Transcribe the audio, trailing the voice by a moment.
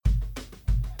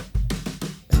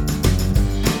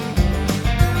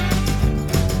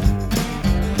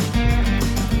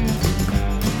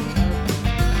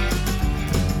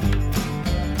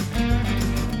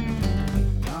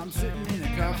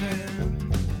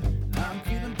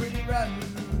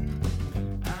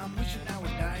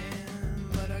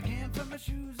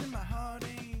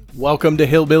Welcome to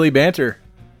Hillbilly Banter.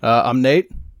 I'm Nate.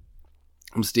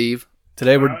 I'm Steve.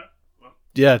 Today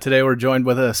we're joined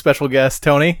with a special guest,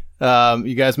 Tony.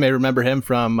 You guys may remember him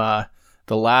from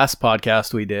the last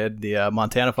podcast we did, the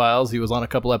Montana Files. He was on a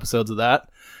couple episodes of that.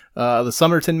 The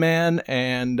Somerton Man,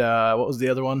 and what was the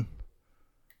other one?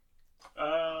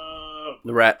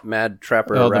 The Mad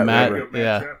Trapper. Oh, the Rat Mad, River.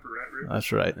 yeah, Trapper, Rat River.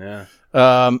 that's right.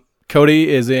 Yeah. Cody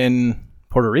is in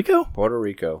Puerto Rico. Puerto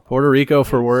Rico. Puerto Rico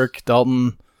for work.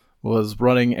 Dalton was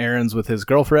running errands with his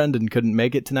girlfriend and couldn't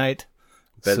make it tonight.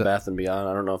 Bed Bath and Beyond.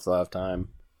 I don't know if they'll have time.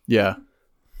 Yeah.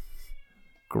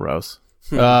 Gross.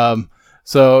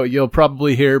 So you'll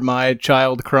probably hear my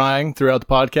child crying throughout the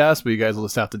podcast, but you guys will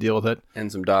just have to deal with it.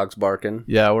 And some dogs barking.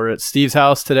 Yeah, we're at Steve's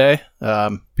house today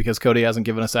because Cody hasn't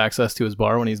given us access to his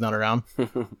bar when he's not around.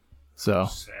 So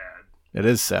Sad. it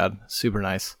is sad. Super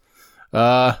nice.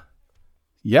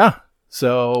 Yeah.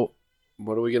 So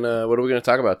What are we gonna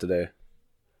talk about today?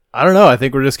 I don't know. I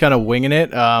think we're just kind of winging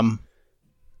it.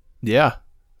 Yeah.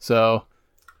 So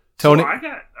Tony. So I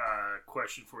got a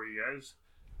question for you guys.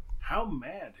 How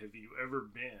mad have you ever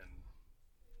been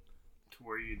to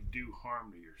where you do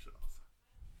harm to yourself?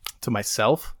 To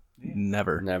myself? Yeah.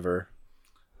 Never. Never.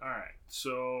 All right.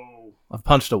 So I've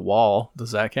punched a wall.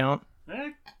 Does that count?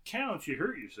 that counts. You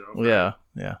hurt yourself. Yeah.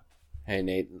 Yeah. Hey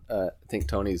Nate, I think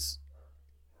Tony's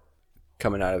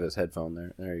coming out of his headphone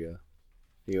there. There you go.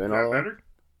 You in Is that all? better?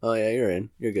 Oh yeah, you're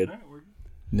in. You're good. All right, we're good.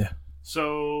 Yeah.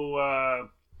 So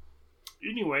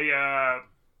anyway,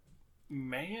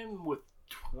 man with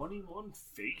 21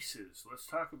 faces. Let's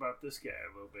talk about this guy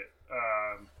a little bit.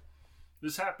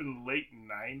 This happened late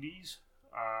 90s.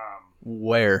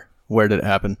 Where? Where did it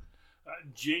happen?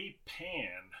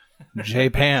 J-Pan.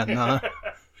 Japan, huh?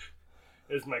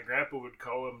 As my grandpa would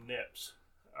call him, Nips.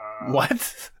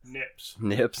 What? Nips.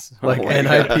 Nips. Like Oh my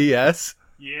God. NIPS?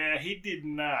 Yeah, he did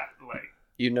not like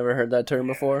You've never heard that term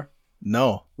before?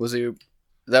 No. Was he?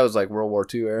 That was like World War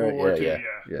II era. World War II.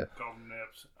 yeah. Called him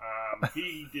Nips.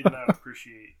 He did not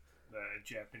appreciate the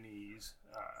Japanese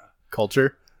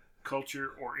Culture? culture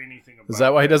or anything about Is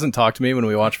that why he doesn't talk to me when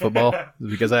we watch football? Is it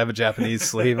because I have a Japanese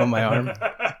sleeve on my arm?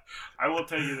 I will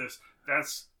tell you this.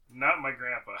 That's not my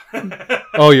grandpa.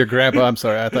 Oh, your grandpa. I'm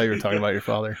sorry. I thought you were talking about your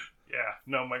father. Yeah,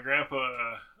 no, my grandpa,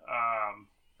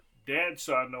 Dad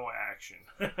saw no action.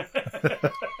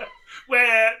 Well,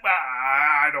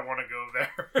 I don't want to go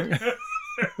there.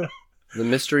 The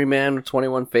Mystery Man with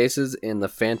 21 Faces and the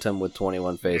Phantom with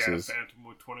 21 Faces. Yeah, Phantom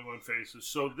with 21 Faces.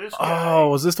 So this guy... Oh,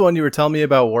 was this the one you were telling me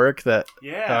about work? That?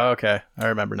 Yeah. Oh, okay. I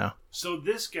remember now. So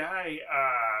this guy,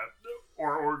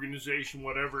 or organization,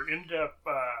 whatever, ended up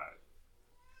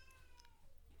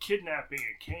kidnapping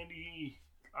a candy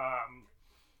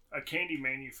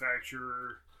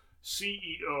manufacturer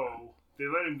CEO. They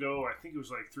let him go. I think it was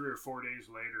like 3 or 4 days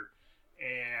later.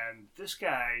 And this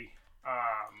guy,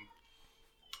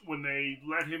 when they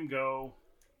let him go,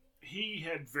 he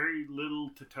had very little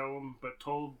to tell him, but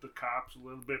told the cops a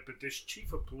little bit. But this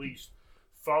chief of police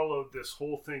followed this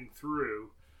whole thing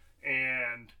through.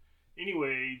 And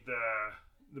anyway,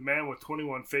 the man with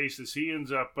 21 faces, he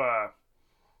ends up,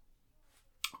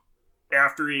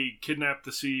 after he kidnapped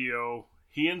the CEO,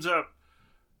 he ends up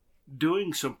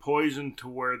doing some poison to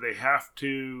where they have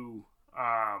to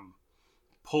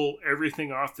pull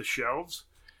everything off the shelves.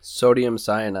 Sodium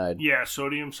cyanide. Yeah,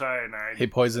 sodium cyanide. He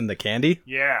poisoned the candy?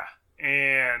 Yeah,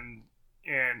 and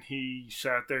he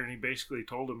sat there and he basically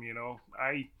told him,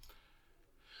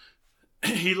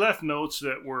 he left notes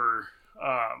that were,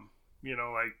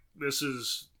 like,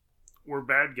 we're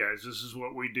bad guys. This is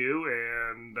what we do,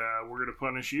 and we're going to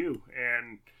punish you.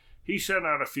 And he sent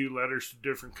out a few letters to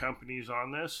different companies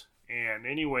on this. And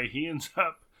anyway, he ends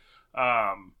up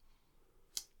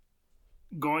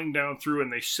going down through,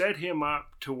 and they set him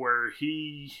up to where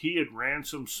he had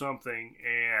ransomed something.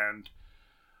 And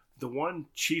the one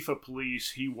chief of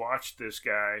police, he watched this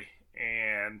guy,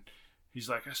 and he's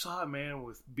like, I saw a man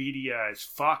with beady eyes,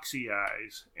 foxy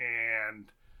eyes, and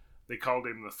they called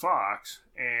him the Fox,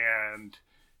 and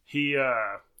he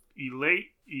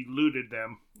eluded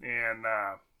them. And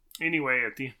anyway,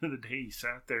 at the end of the day, he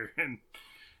sat there,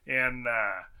 and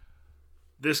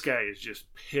this guy is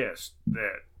just pissed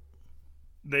that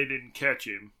they didn't catch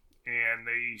him, and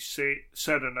they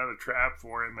set another trap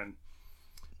for him, and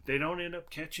they don't end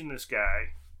up catching this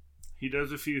guy. He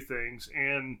does a few things,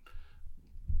 and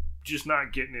just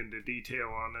not getting into detail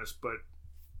on this, but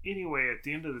anyway, at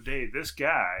the end of the day, this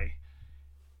guy,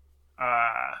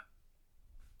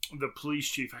 the police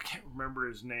chief, I can't remember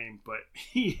his name, but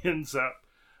he ends up,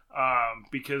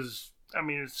 because I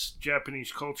mean, it's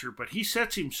Japanese culture, but he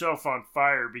sets himself on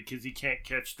fire because he can't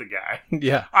catch the guy.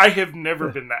 Yeah. I have never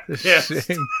been that pissed.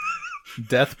 Shame.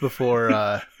 Death before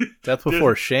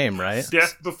shame, right?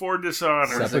 Death before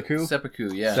dishonor.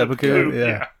 Seppuku, yeah. Seppuku,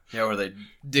 yeah. Yeah, where they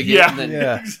dig it and then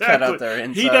exactly. cut out their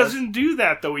inside. He doesn't do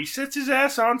that, though. He sets his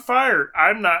ass on fire.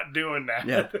 I'm not doing that.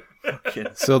 Yeah. Okay.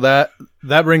 So that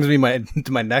brings me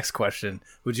to my next question.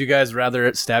 Would you guys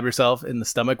rather stab yourself in the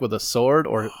stomach with a sword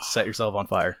or set yourself on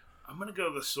fire? I'm going to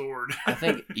go the sword. I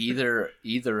think either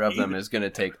of them is going to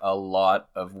take a lot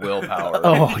of willpower.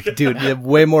 Oh, dude, you have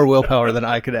way more willpower than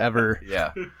I could ever.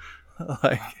 Yeah.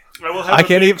 Like, I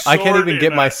can't even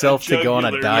get myself to go on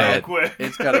a diet.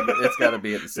 It's gotta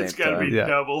be at the same time. It's gotta be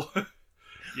double.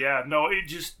 Yeah, no,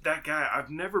 that guy, I've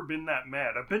never been that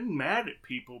mad. I've been mad at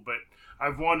people, but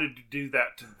I've wanted to do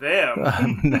that to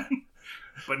them.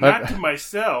 But not to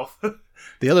myself.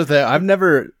 The other thing, I've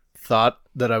never thought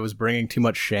that I was bringing too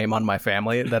much shame on my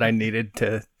family that I needed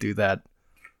to do that.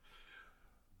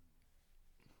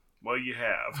 Well, you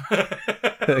have.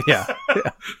 Yeah.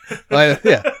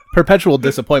 Perpetual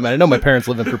disappointment. I know my parents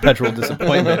live in perpetual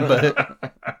disappointment,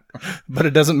 but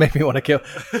it doesn't make me want to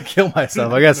kill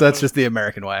myself. I guess that's just the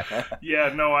American way.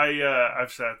 Yeah, no,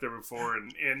 I've sat there before,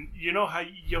 and you know how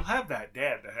you'll have that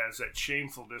dad that has that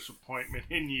shameful disappointment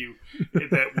in you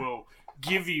that will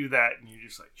give you that, and you're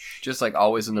just like... Shh. Just like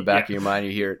always in the back of your mind,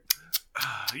 you hear it.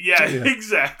 Yeah,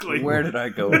 exactly. Where did I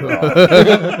go wrong?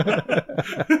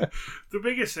 The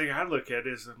biggest thing I look at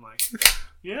is I'm like,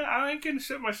 yeah, I ain't gonna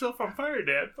set myself on fire,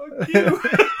 Dad. Fuck you.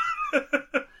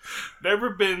 Never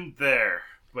been there,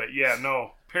 but yeah,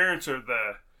 no. Parents are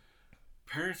the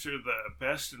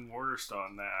best and worst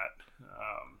on that.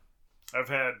 I've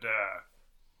had a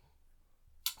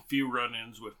few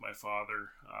run-ins with my father,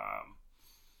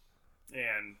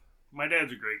 and my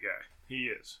dad's a great guy. He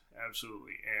is,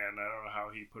 absolutely. And I don't know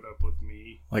how he put up with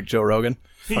me. Like Joe Rogan?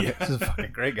 Yeah. He's a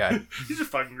fucking great guy. He's a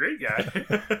fucking great guy.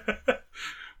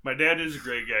 My dad is a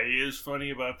great guy. He is funny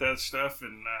about that stuff.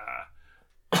 And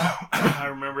I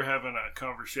remember having a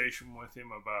conversation with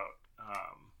him about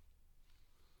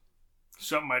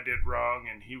something I did wrong.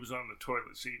 And he was on the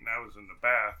toilet seat and I was in the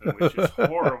bath, which is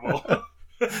horrible.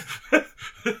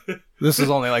 This is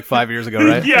only like 5 years ago,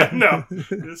 right? Yeah, no.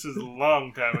 This is a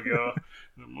long time ago.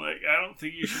 And I'm like, I don't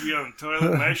think you should be on the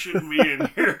toilet and I shouldn't be in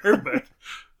here. But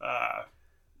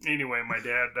anyway, my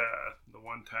dad, the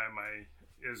one time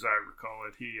as I recall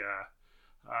it,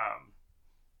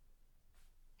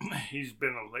 he's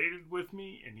been elated with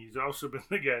me, and he's also been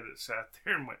the guy that sat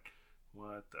there and went,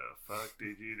 what the fuck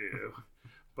did you do?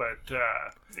 But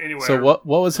anyway. So what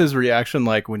was his reaction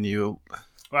like when you...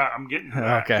 Well, I'm getting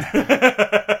to that.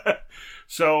 Okay.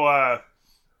 So,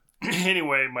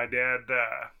 anyway, my dad,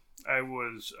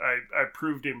 I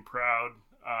proved him proud.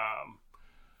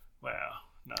 Well,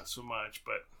 not so much,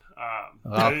 but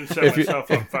I didn't set myself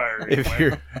on fire.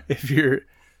 Anyway. If you're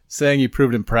saying you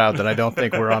proved him proud, then I don't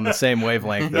think we're on the same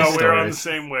wavelength. No, we're on the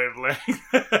same wavelength.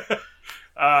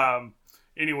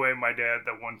 Anyway, my dad,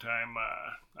 that one time,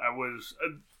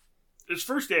 his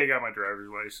first day I got my driver's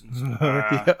license.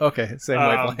 Yeah, okay, same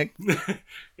wavelength.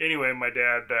 Anyway, my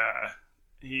dad,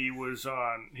 he was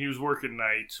working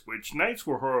nights, which nights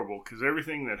were horrible because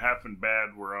everything that happened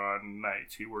bad were on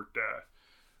nights. He worked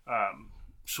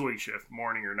swing shift,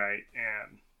 morning or night.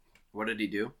 And what did he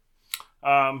do?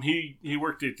 He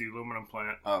worked at the aluminum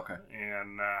plant. Oh, okay.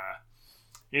 And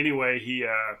anyway, he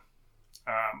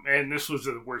and this was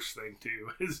the worst thing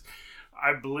too is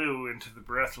I blew into the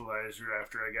breathalyzer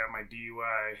after I got my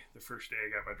DUI the first day I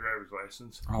got my driver's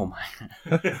license. Oh my!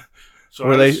 So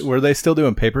were they still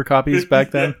doing paper copies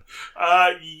back then?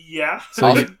 Yeah.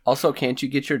 So also, can't you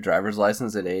get your driver's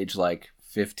license at age like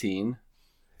 15?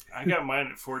 I got mine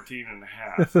at 14 and a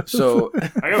half. So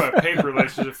I got my paper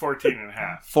license at 14 and a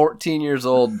half. 14 years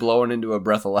old, blowing into a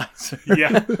breathalyzer.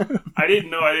 Yeah. I didn't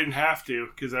know I didn't have to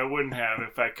because I wouldn't have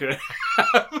if I could.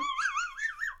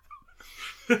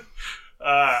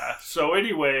 So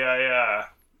anyway,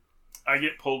 I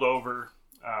get pulled over.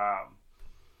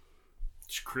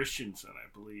 It's Christensen, I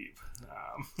believe.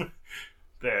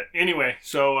 That anyway.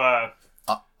 So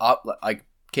like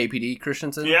KPD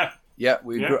Christensen. Yeah. Yeah,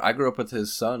 I grew up with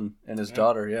his son and his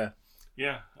daughter. Yeah.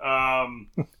 Yeah.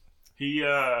 He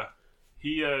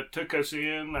took us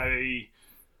in.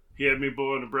 He had me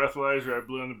blow in the breathalyzer. I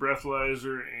blew in the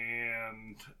breathalyzer,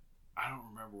 and I don't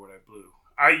remember what I blew.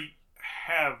 I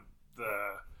have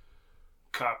the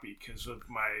copy because of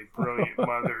my brilliant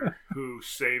mother who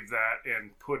saved that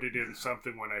and put it in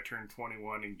something when I turned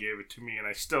 21 and gave it to me, and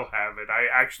I still have it. I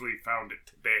actually found it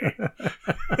today.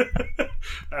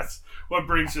 That's what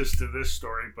brings us to this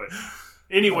story. But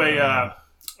anyway,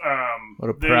 What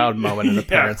a proud moment in a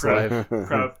parent's life.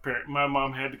 Proud parent. My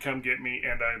mom had to come get me,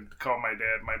 and I called my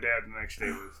dad. My dad the next day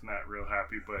was not real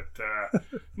happy, but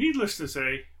needless to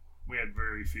say, we had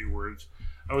very few words.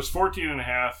 I was 14 and a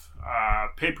half,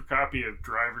 paper copy of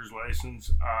driver's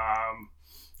license,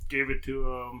 gave it to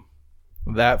him.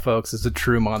 That, folks, is a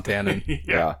true Montanan.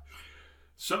 Yeah.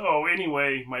 So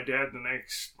anyway, my dad the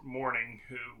next morning,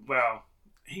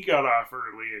 he got off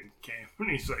early and came,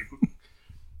 and he's like,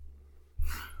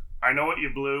 I know what you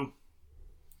blew.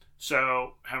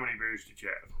 So how many beers did you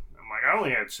have? I'm like, I only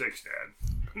had 6, Dad.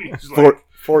 And he's like,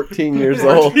 14 years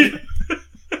old.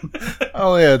 I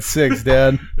only had 6,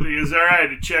 Dad. He goes, all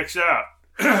right, it checks out.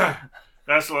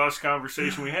 That's the last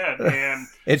conversation we had. And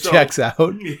it checks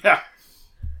out. Yeah.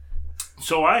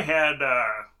 So I had a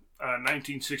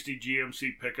 1960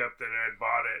 GMC pickup that I had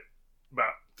bought at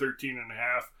about 13 and a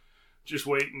half, just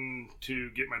waiting to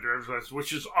get my driver's license,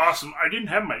 which is awesome. I did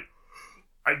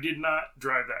not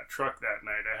drive that truck that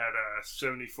night. I had a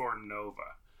 74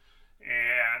 Nova.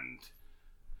 And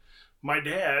my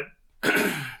dad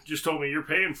just told me, you're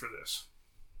paying for this.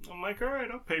 I'm like, all right,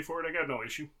 I'll pay for it. I got no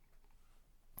issue.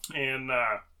 And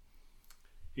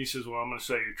he says, well, I'm going to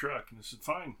sell your truck. And I said,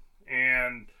 fine.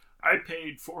 And I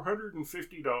paid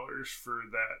 $450 for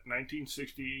that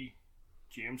 1960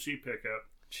 GMC pickup.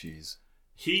 Jeez.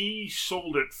 He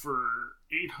sold it for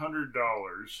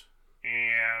 $800,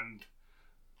 and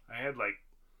I had like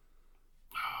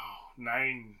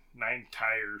nine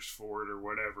tires for it or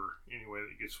whatever. Anyway,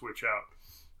 that you could switch out.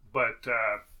 But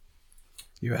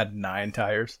you had 9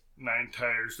 tires? 9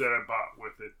 tires that I bought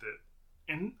with it.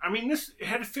 And I mean, it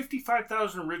had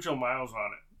 55,000 original miles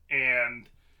on it, and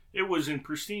it was in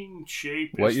pristine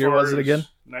shape. What year was it again?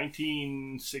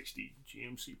 1960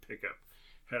 GMC pickup.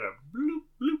 Had a bloop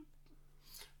bloop.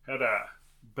 Had a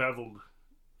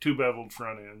two beveled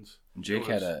front ends. Jake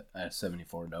had a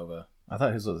 74 Nova. I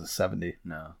thought his was a 70.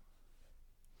 No.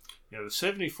 Yeah, the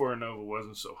 74 Nova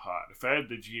wasn't so hot. If I had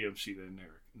the GMC, then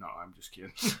no, I'm just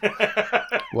kidding.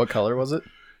 What color was it?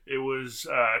 It was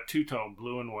two-tone,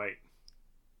 blue and white.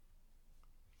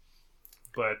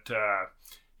 But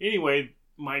anyway,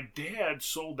 my dad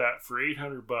sold that for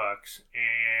 $800,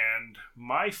 and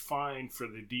my fine for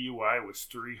the DUI was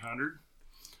 $300,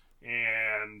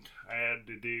 and I had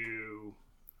to do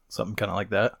something kind of like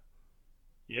that.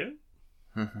 Yeah,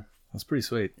 that's pretty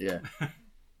sweet. Yeah.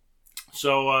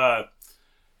 So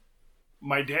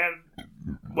my dad,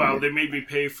 well, they made me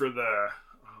pay for the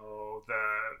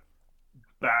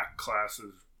back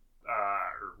classes.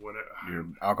 Or whatever. Your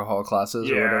alcohol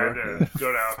classes or whatever? I had to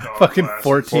go to alcohol Fucking classes.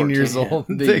 14 years old.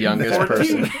 The youngest 14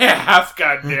 person. and a half,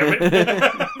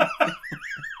 goddammit.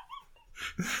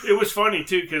 It was funny,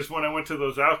 too, because when I went to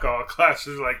those alcohol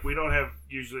classes, like, we don't have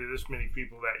usually this many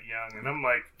people that young. And I'm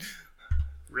like,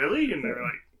 really? And they're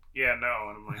like, yeah, no.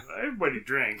 And I'm like, everybody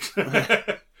drinks.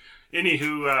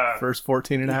 Anywho. First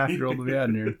 14 and a half year old we had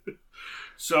in here.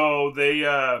 So they...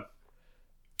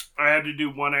 I had to do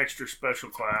one extra special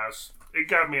class. It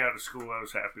got me out of school. I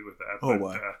was happy with that. Oh,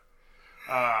 wow.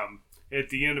 At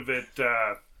the end of it...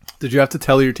 did you have to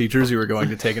tell your teachers you were going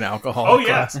to take an alcohol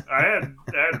class? Yeah. I had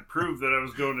to prove that I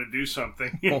was going to do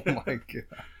something. Oh, my God.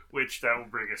 Which that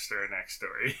will bring us to our next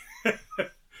story.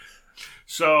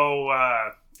 So,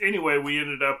 anyway, we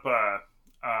ended up...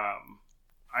 I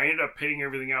ended up paying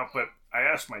everything out, but I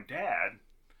asked my dad,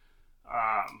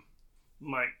 I'm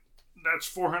like, that's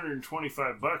 $425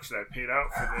 that I paid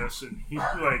out for this. And he's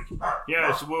like,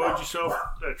 yeah. I said, what would you sell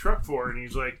that truck for? And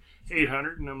he's like,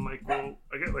 $800. And I'm like, well,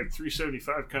 I got like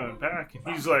 $375 coming back.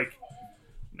 And he's like,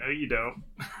 no, you don't.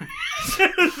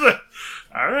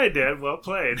 All right, Dad, well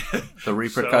played. The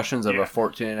repercussions of a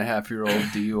 14-and-a-half-year-old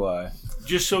DUI.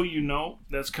 Just so you know,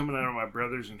 that's coming out of my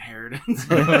brother's inheritance.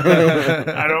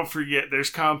 I don't forget,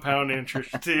 there's compound interest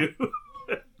too.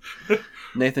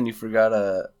 Nathan, you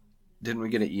forgot didn't we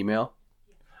get an email?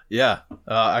 Yeah.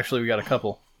 Actually, we got a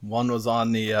couple. One was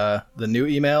on the new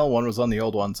email. One was on the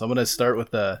old one. So I'm going to start with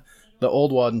the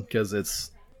old one because it's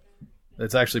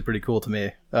actually pretty cool to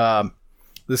me.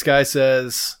 This guy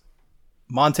says,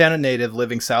 Montana native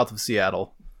living south of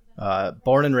Seattle.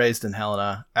 Born and raised in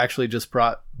Helena. Actually just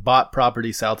bought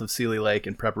property south of Sealy Lake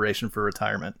in preparation for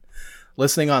retirement.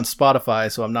 Listening on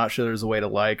Spotify, so I'm not sure there's a way to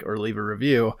like or leave a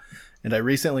review. And I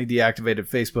recently deactivated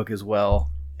Facebook as well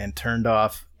and turned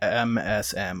off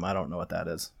MSM. I don't know what that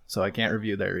is, so I can't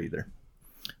review there either.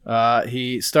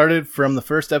 He started from the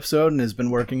first episode and has been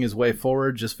working his way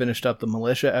forward. Just finished up the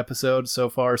militia episode. So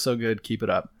far, so good. Keep it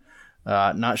up.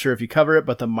 Not sure if you cover it,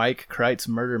 but the Mike Kreitz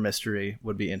murder mystery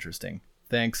would be interesting.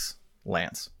 Thanks,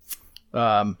 Lance.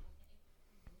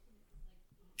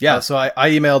 Yeah, so I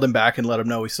emailed him back and let him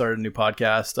know we started a new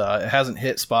podcast. It hasn't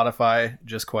hit Spotify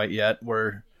just quite yet.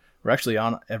 We're actually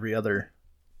on every other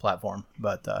platform,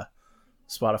 but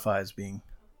Spotify is being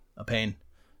a pain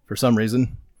for some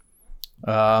reason.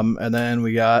 And then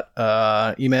we got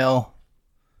email,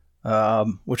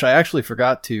 which I actually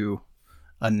forgot to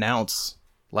announce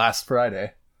last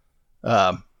Friday.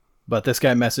 But this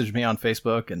guy messaged me on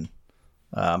Facebook and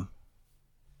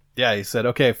he said,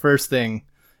 okay, first thing,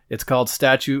 it's called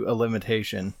statute of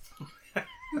limitation.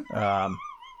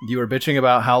 You were bitching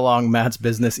about how long Matt's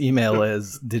business email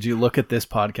is. Did you look at this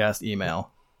podcast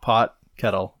email? Pot,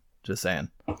 kettle, just saying.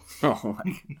 Oh,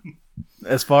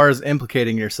 As far as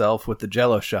implicating yourself with the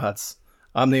Jell-O shots,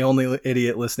 I'm the only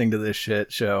idiot listening to this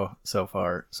shit show so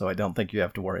far, so I don't think you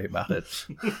have to worry about it.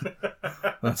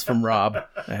 That's from Rob.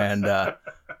 And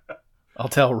I'll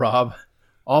tell Rob,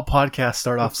 all podcasts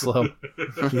start off slow.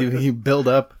 You build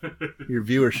up your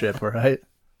viewership, all right?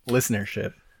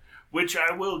 Listenership. Which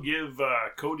I will give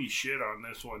Cody shit on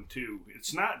this one, too.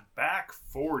 It's not back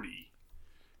 40.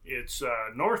 It's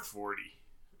North 40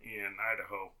 in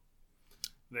Idaho.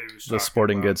 The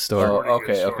sporting goods store. Oh,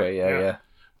 okay, yeah.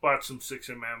 Bought some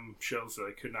 6mm shells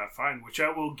that I could not find, which I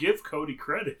will give Cody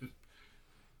credit.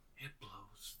 It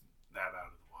blows that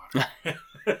out of the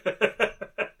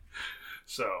water.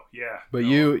 So, yeah. But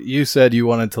you said you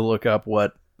wanted to look up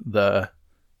what the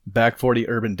Back 40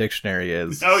 Urban Dictionary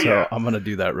is. Oh, yeah. So I'm going to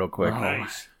do that real quick.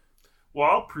 Nice. Well,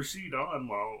 I'll proceed on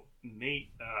while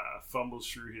Nate fumbles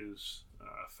through his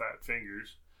fat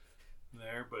fingers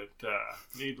there, but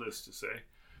needless to say.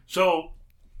 So,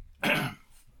 that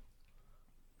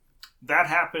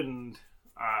happened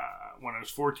when I was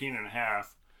 14 and a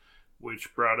half,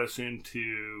 which brought us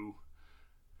into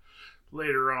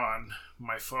later on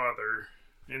my father,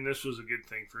 and this was a good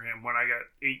thing for him. When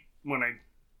I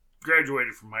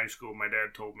graduated from high school, my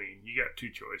dad told me, you got two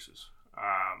choices.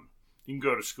 You can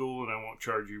go to school and I won't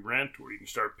charge you rent, or you can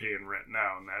start paying rent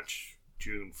now, and that's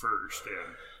June 1st.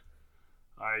 And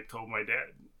I told my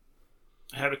dad,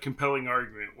 I had a compelling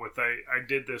argument with, I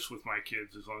did this with my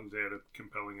kids as long as they had a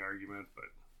compelling argument, but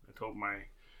I told my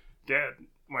dad,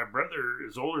 my brother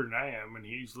is older than I am, and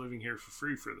he's living here for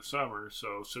free for the summer.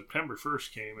 So September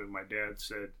 1st came, and my dad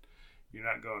said, you're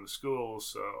not going to school,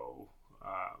 so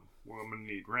I'm going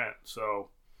to need rent. So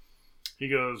he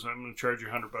goes, I'm going to charge you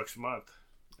 $100 a month.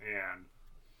 And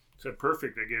I said,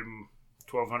 perfect. I gave him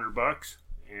 $1,200,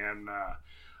 and I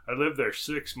lived there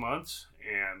 6 months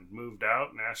and moved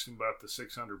out and asked him about the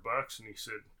 $600, and he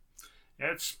said,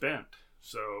 yeah, it's spent.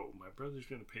 So my brother's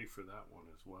going to pay for that one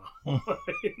as well.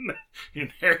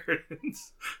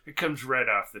 Inheritance. It comes right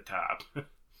off the top. All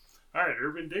right,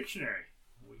 Urban Dictionary.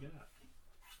 What we got?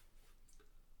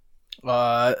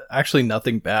 Actually,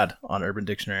 nothing bad on Urban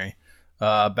Dictionary.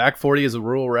 Back 40 is a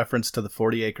rural reference to the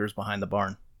 40 acres behind the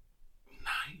barn.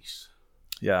 Nice.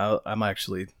 Yeah, I'm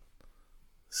actually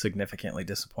significantly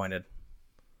disappointed.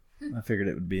 I figured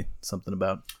it would be something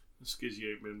about. It's because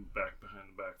you ain't been back behind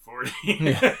the back 40.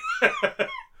 Yeah.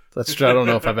 That's true. I don't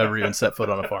know if I've ever even set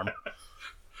foot on a farm.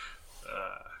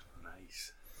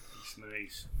 Nice. It's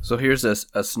nice. So here's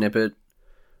a snippet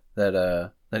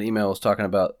that email was talking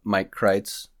about Mike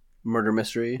Kreitz murder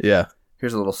mystery. Yeah.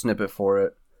 Here's a little snippet for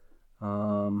it.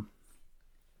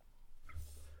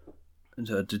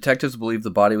 Detectives believe the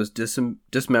body was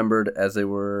dismembered, as there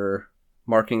were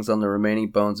markings on the remaining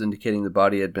bones indicating the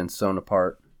body had been sawn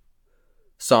apart.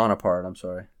 I'm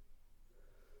sorry.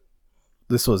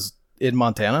 This was in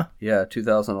Montana? Yeah,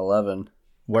 2011.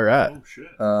 Where at? Oh,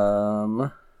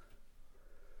 shit.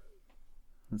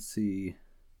 Let's see.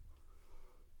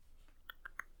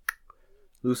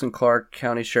 Lewis and Clark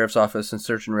County Sheriff's Office and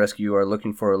Search and Rescue are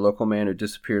looking for a local man who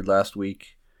disappeared last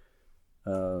week.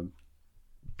 John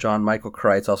Michael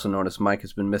Kreitz, also known as Mike,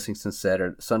 has been missing since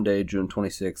Sunday, June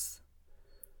 26th.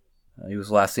 He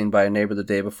was last seen by a neighbor the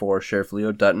day before. Sheriff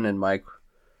Leo Dutton and Mike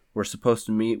were supposed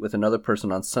to meet with another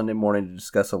person on Sunday morning to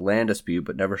discuss a land dispute,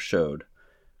 but never showed.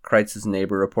 Kreitz's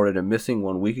neighbor reported him missing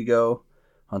 1 week ago.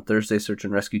 On Thursday, search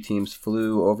and rescue teams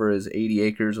flew over his 80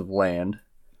 acres of land.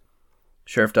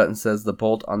 Sheriff Dutton says the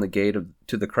bolt on the gate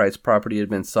to the Kreitz property had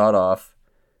been sawed off,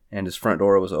 and his front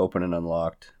door was open and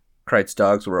unlocked. Kreitz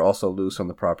dogs were also loose on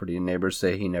the property, and neighbors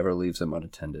say he never leaves them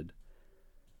unattended.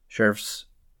 Sheriff's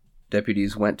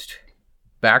deputies went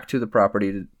back to the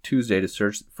property Tuesday to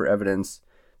search for evidence.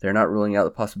 They're not ruling out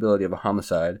the possibility of a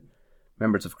homicide.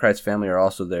 Members of Kreitz's family are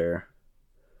also there.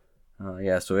 I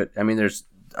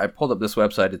pulled up this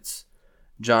website. It's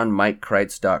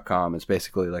johnmikekreitz.com. It's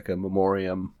basically like a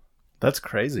memoriam. That's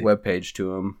crazy. Webpage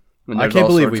to him. I can't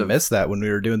believe we missed that when we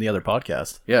were doing the other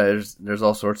podcast. Yeah, there's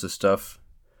all sorts of stuff.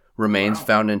 Remains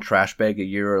found in trash bag a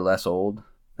year or less old.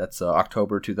 That's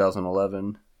October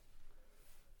 2011.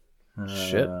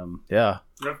 Shit. Yeah.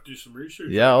 You have to do some research.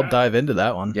 Yeah, I'll on that. dive into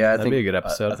that one. Yeah, that'd be a good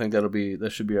episode. I think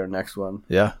that should be our next one.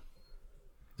 Yeah.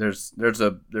 There's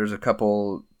a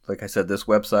couple, like I said, this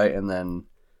website, and then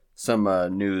some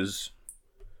news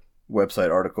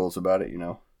website articles about it.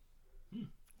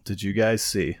 Did you guys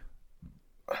see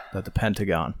that the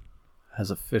Pentagon has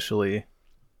officially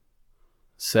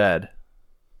said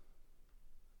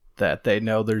that they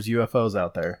know there's UFOs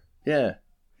out there? Yeah.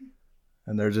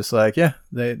 And they're just like, yeah,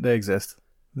 they exist.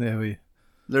 Yeah,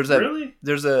 There's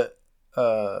a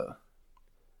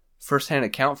first-hand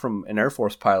account from an Air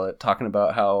Force pilot talking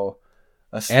about how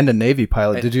and a Navy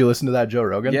pilot. Did you listen to that Joe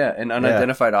Rogan? Yeah, an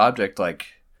unidentified object like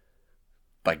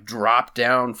dropped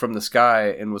down from the sky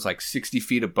and was like 60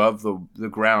 feet above the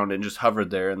ground and just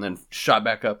hovered there and then shot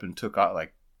back up and took off.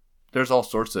 Like, there's all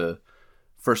sorts of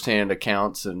first-hand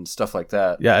accounts and stuff like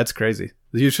that. Yeah, it's crazy.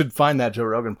 You should find that Joe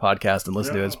Rogan podcast and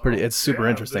listen to it. It's super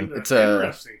interesting. It's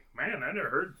interesting. Man, I never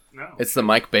heard. No. It's the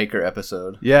Mike Baker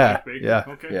episode. Yeah, Baker. yeah.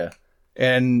 Okay. Yeah.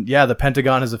 And yeah, the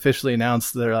Pentagon has officially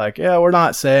announced they're like, yeah, we're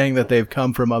not saying that they've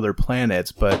come from other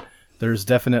planets, but there's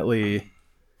definitely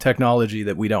technology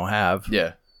that we don't have.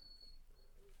 Yeah.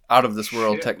 Out of this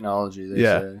world technology, they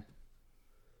say.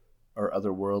 Or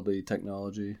otherworldly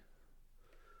technology.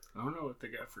 I don't know what they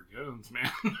got for guns,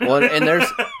 man. Well, and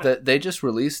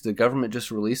the government just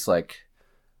released like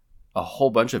a whole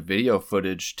bunch of video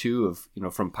footage too of,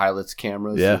 from pilots'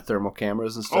 cameras, and thermal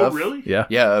cameras and stuff. Oh, really? Yeah.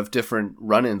 Yeah, of different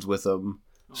run-ins with them.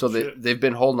 So they've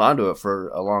been holding on to it for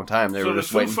a long time. They were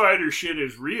just waiting. Foo Fighter shit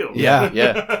is real. Yeah.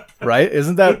 Yeah. Right?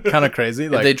 Isn't that kind of crazy?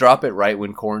 Like, they drop it right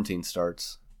when quarantine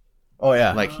starts. Oh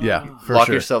yeah. Like, for lock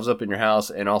sure. yourselves up in your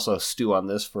house and also stew on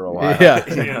this for a while. Yeah.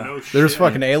 No There's shit.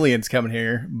 fucking aliens coming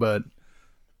here, but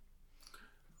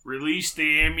Release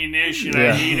the ammunition.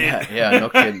 I need it. Yeah, no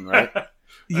kidding, right?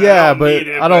 yeah, but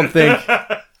I don't think.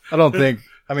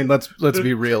 I mean, let's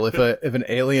be real. If an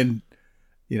alien,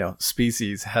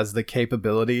 species has the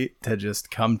capability to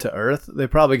just come to Earth, they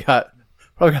probably got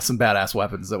some badass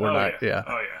weapons that we're not. Yeah.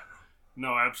 Oh yeah.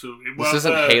 No, absolutely. This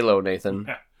isn't Halo, Nathan.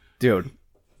 Dude.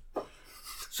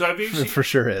 So have you seen, For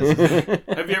sure is.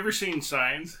 have you ever seen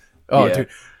Signs? Oh, Yeah. dude.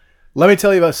 Let me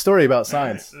tell you a story about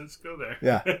science. Let's go there.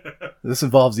 Yeah. This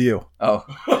involves you. Oh.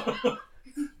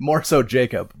 More so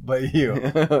Jacob, but you.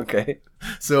 Okay.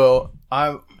 So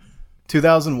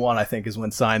 2001, I think, is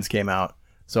when Signs came out.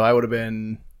 So I would have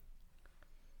been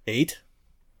 8.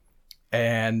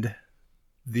 And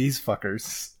these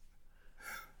fuckers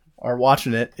are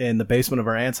watching it in the basement of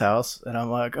our aunt's house. And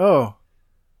I'm like, oh,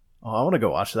 I want to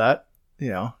go watch that.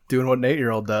 Doing what an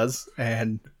 8-year-old does.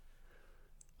 And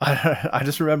I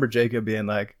just remember Jacob being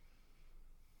like,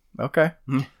 okay.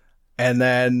 And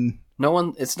then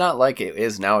it's not like it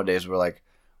is nowadays where like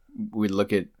we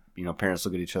look at, parents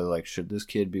look at each other like, should this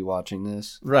kid be watching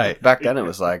this? Right. Back then it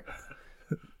was like,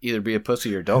 either be a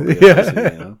pussy or don't be a pussy. You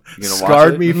gonna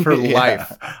Scarred watch me it? for Yeah.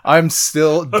 life. I'm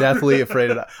still deathly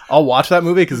afraid of that. I'll watch that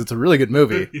movie because it's a really good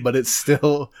movie, but it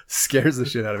still scares the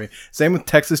shit out of me. Same with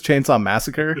Texas Chainsaw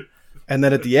Massacre. And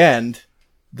then at the end,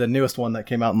 the newest one that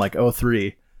came out in like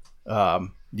 2003,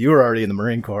 you were already in the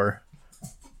Marine Corps.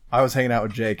 I was hanging out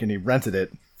with Jake and he rented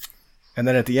it. And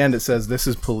then at the end it says, this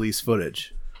is police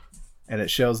footage. And it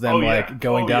shows them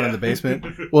going down in the basement.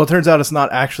 Well, it turns out it's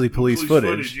not actually police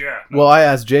footage. Yeah. Well, I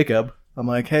asked Jacob, I'm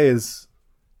like, hey,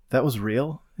 that was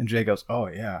real? And Jake goes, oh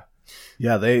yeah.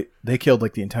 Yeah, they killed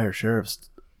like the entire sheriff's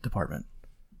department.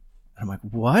 And I'm like,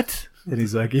 what? And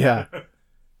he's like, yeah.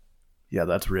 Yeah,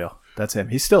 that's real. That's him.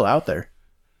 He's still out there.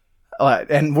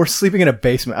 And we're sleeping in a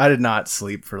basement. I did not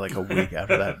sleep for like a week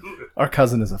after that. Our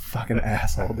cousin is a fucking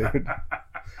asshole, dude.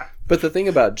 But the thing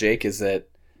about Jake is that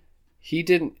he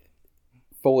didn't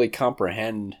fully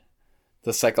comprehend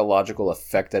the psychological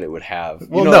effect that it would have.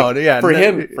 Well, for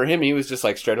him, he was just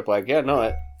like straight up like, yeah,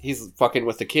 no, he's fucking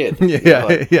with the kid. Yeah.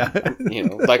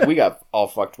 Like we got all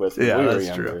fucked with when we were that's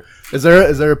younger. true. Is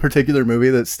there a particular movie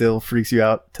that still freaks you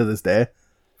out to this day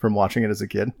from watching it as a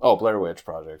kid? Oh, Blair Witch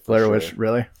Project. Blair Witch,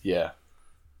 really? Yeah.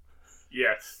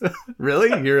 Yes. Really?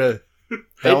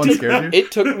 That one scared you?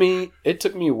 It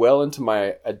took me well into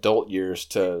my adult years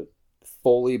to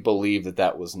fully believe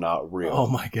that was not real. Oh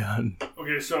my god.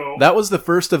 Okay, so That was the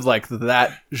first of like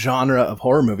that genre of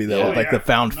horror movie though, Yeah. like the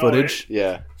found footage.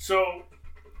 Yeah. So,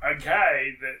 a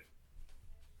guy that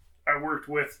I worked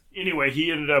with, anyway,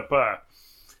 he ended up,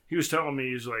 he was telling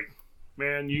me, he's like,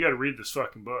 man, you got to read this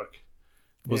fucking book.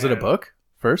 Was it a book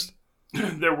first?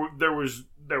 There was,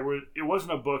 it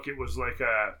wasn't a book, it was like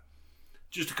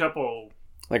just a couple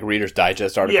Like a Reader's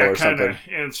Digest article or something.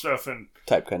 And stuff, and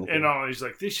type kind of thing. And all, he's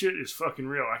like, this shit is fucking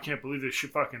real. I can't believe this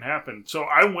shit fucking happened. So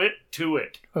I went to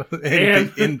it.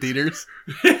 in theaters?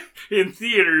 In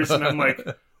theaters, and I'm like,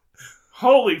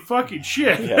 holy fucking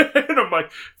shit. Yeah. And I'm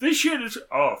like, this shit is,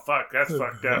 oh fuck, that's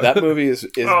fucked up. That movie is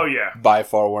oh, yeah. by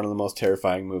far one of the most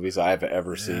terrifying movies I've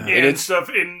ever seen. And it's stuff,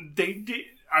 and they did,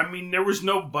 I mean, there was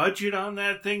no budget on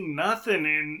that thing, nothing,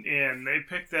 and they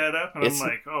picked that up, and I'm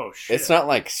like, oh shit. It's not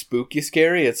like spooky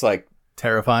scary, it's like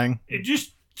terrifying. It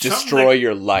just destroy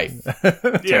your life.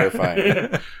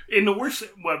 Terrifying. And the worst,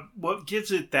 what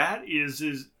gets at that is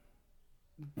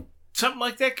something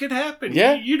like that could happen.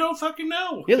 Yeah. You don't fucking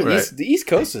know. Yeah, Right. the East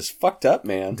Coast is fucked up,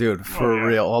 man. Dude, for Oh, yeah.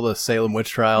 real. All the Salem witch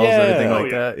trials, Yeah. everything Oh,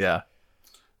 like that. Yeah.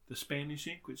 The Spanish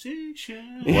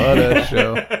Inquisition. What a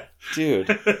show.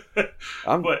 Dude.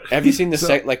 But- Have you seen the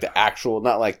So- like the actual,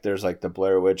 not like there's like the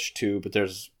Blair Witch 2, but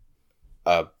there's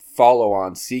a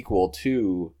follow-on sequel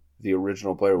to the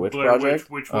original Blair Witch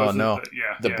Project. Which Oh, was no.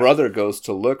 The brother goes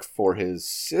to look for his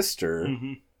sister,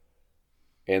 Mm-hmm.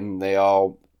 and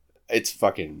it's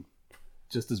fucking,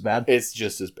 Just as bad? it's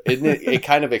just as, it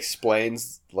kind of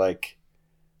explains like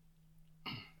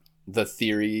the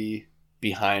theory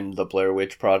behind the Blair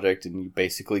Witch Project, and you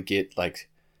basically get like,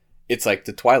 it's like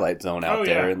the Twilight Zone out Oh,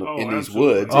 there yeah. in these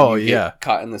Absolutely. woods. Oh, and you yeah. get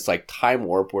caught in this like time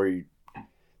warp where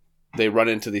they run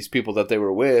into these people that they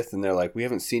were with, and they're like, we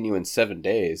haven't seen you in 7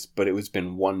 days, but it was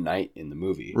been one night in the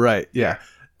movie. Right. Yeah.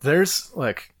 There's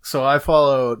like, so I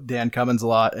follow Dan Cummins a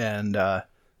lot, and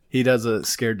he does a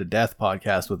Scared to Death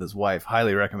podcast with his wife.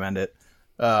 Highly recommend it.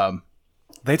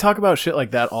 They talk about shit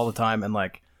like that all the time, and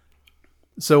like,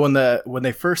 so when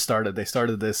they first started, they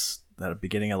started this at the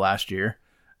beginning of last year,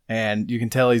 and you can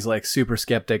tell he's like super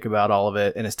skeptic about all of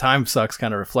it, and his time sucks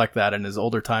kind of reflect that, and his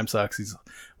older time sucks.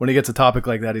 When he gets a topic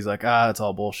like that, he's like, it's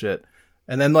all bullshit.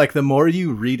 And then like the more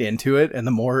you read into it, and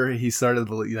the more he started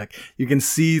to, like, you can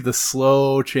see the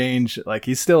slow change. Like,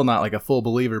 he's still not like a full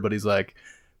believer, but he's like,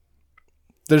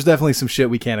 there's definitely some shit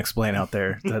we can't explain out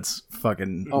there that's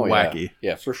fucking wacky.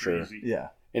 Yeah, for sure. Crazy. Yeah.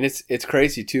 And it's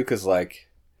crazy too, because like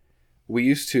we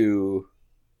used to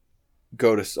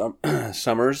go to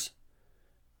Summers,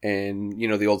 and you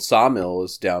know the old sawmill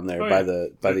is down there by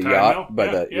the time yacht,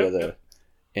 mill?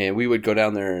 and we would go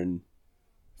down there and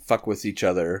fuck with each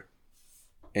other,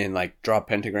 and like draw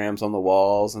pentagrams on the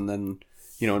walls, and then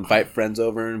invite friends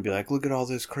over and be like, look at all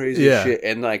this crazy shit,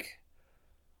 and like.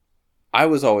 I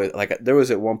was always like, there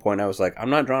was at one point I was like, I'm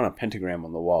not drawing a pentagram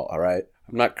on the wall, all right?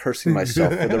 I'm not cursing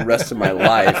myself for the rest of my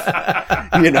life.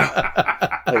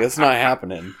 Like, it's not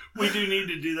happening. We do need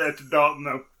to do that to Dalton,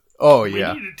 though. Oh, We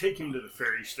yeah. need to take him to the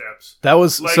fairy steps. That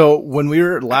was, Like- so when we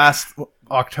were last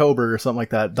October or something like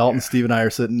that, Dalton, Steve, and I are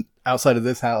sitting outside of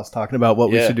this house talking about what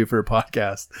we Yeah. should do for a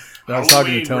podcast. And I was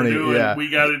talking to Tony. We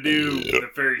got to do the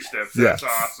fairy steps. That's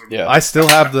awesome. Yeah. I still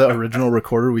have the original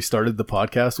recorder we started the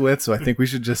podcast with, so I think we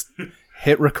should just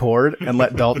hit record and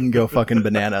let Dalton go fucking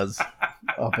bananas.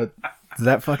 But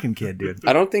that fucking kid, dude.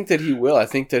 I don't think that he will. I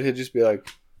think that he'll just be like,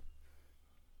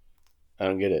 I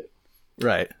don't get it.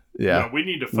 Right. Yeah. No, we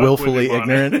need to fuck Willfully with him on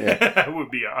it. ignorant? That would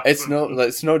be awesome.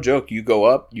 It's no joke. You go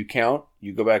up, you count,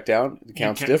 you go back down. The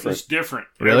count's different. It's different.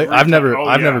 Really? Every I've time. never Oh,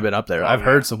 I've yeah. never been up there. Oh, I've yeah.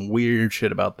 heard some weird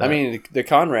shit about that. I mean, the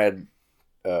Conrad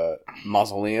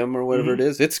mausoleum or whatever it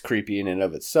is, it's creepy in and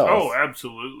of itself. Oh,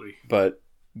 absolutely. But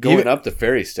going Even- up the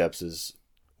fairy steps is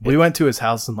we went to his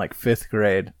house in like 5th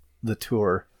grade, the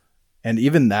tour, and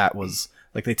even that was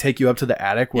like they take you up to the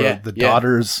attic where the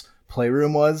daughter's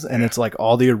playroom was, and it's like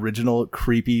all the original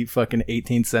creepy fucking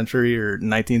 18th century or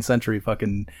 19th century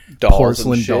fucking dolls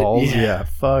porcelain and shit. dolls. Yeah. Yeah,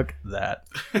 fuck that.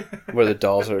 Where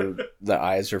the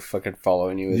eyes are fucking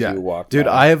following you as Yeah, you walk. dude,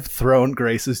 by. I have thrown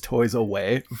Grace's toys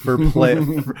away for play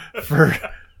for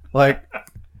like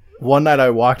one night I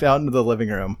walked out into the living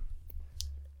room,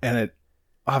 and it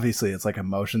obviously it's like a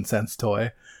motion sense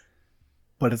toy,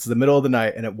 but it's the middle of the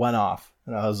night and it went off,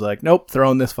 and I was like, nope,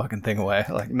 throwing this fucking thing away.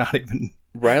 Like, not even.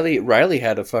 Riley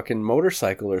had a fucking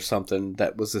motorcycle or something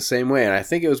that was the same way, and I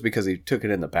think it was because he took it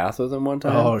in the bath with him one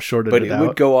time. Oh, shorted but it it out.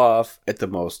 would go off at the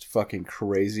most fucking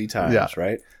crazy times, Yeah.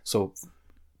 right? So,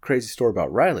 crazy story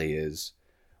about Riley is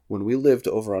when we lived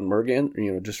over on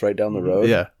Mergan, just right down the road,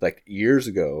 Yeah. like years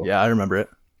ago. Yeah, I remember it.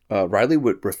 Riley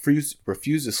would refuse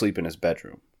to sleep in his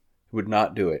bedroom. He would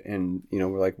not do it, and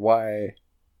we're like, why?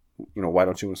 Why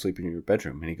don't you want to sleep in your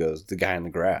bedroom? And he goes, the guy in the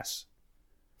grass.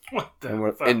 What the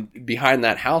And, fuck? and behind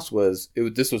that house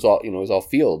this was all it was all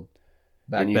field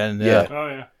Back And then, yeah. yeah. Oh,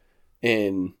 yeah.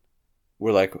 and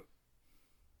we're like,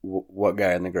 what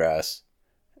guy in the grass?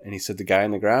 And he said the guy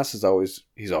in the grass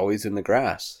he's always in the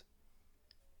grass.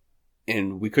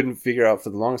 And we couldn't figure out for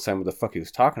the longest time what the fuck he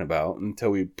was talking about until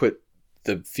we put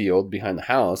the field behind the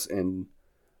house and,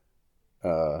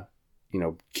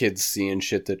 kids seeing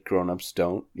shit that grown-ups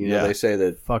don't. They say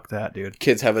that fuck that, dude.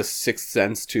 Kids have a sixth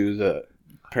sense to the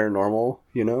paranormal,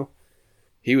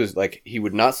 He was like, he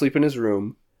would not sleep in his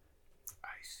room. I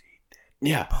see that.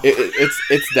 Yeah,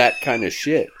 it's that kind of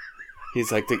shit.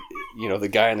 He's like the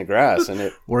guy in the grass, and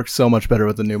it works so much better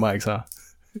with the new mics, huh?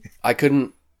 I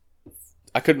couldn't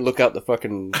look out the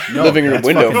fucking living room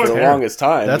window for the longest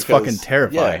time. That's fucking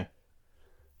terrifying. Yeah.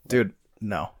 Dude,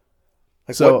 no.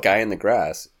 Like, what guy in the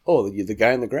grass? Oh, the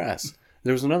guy in the grass.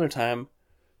 There was another time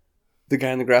the guy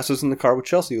in the grass was in the car with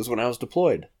Chelsea. It was when I was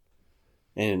deployed.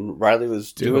 And Riley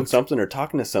was doing something or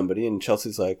talking to somebody, and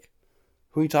Chelsea's like,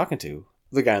 who are you talking to?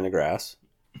 The guy in the grass.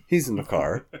 He's in the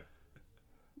car.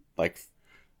 Like,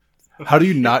 how do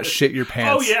you not shit your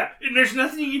pants? Oh, yeah. And there's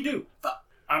nothing you can do. Fuck.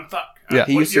 I'm fucked. Yeah.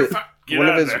 He used to,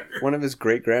 one of his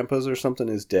great grandpas or something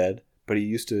is dead, but he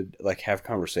used to like have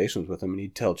conversations with him, and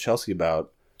he'd tell Chelsea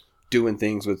about doing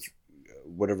things with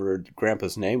whatever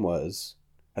grandpa's name was.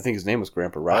 I think his name was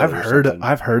Grandpa Riley.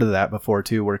 I've heard of that before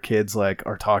too, where kids like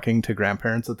are talking to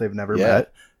grandparents that they've never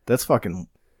met. That's fucking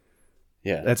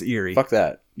that's eerie. Fuck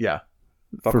that. Yeah.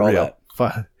 Fuck all real.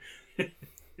 That.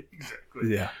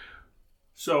 Exactly. Yeah.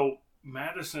 So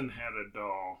Madison had a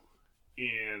doll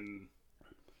in,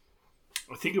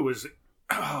 I think it was.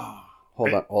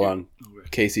 Hold on. Okay.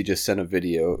 Casey just sent a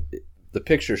video. The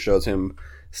picture shows him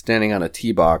standing on a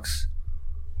tee box,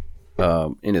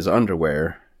 in his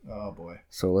underwear. Oh boy!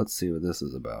 So let's see what this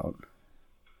is about.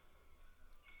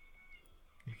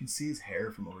 You can see his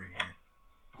hair from over here.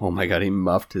 Oh my god, he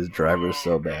muffed his driver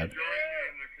so bad.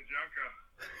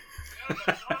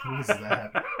 Who is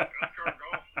that?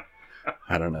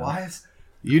 I don't know. Why is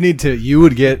you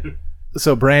would get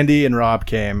so Brandy and Rob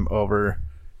came over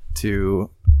to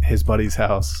his buddy's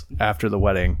house after the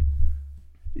wedding.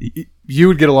 You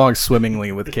would get along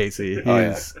swimmingly with Casey.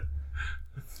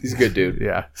 He's a good dude.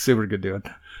 Yeah, super good dude.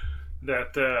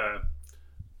 That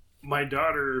my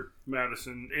daughter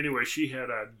Madison, anyway, she had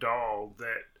a doll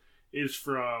that is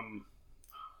from,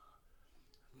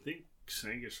 I think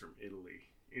Sangus from Italy.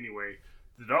 Anyway,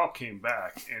 the doll came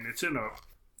back and it's in a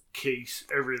case,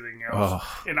 everything else,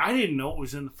 and I didn't know it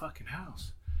was in the fucking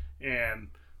house. And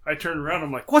I turned around,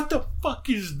 I'm like, what the fuck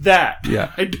is that?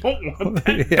 Yeah. I don't want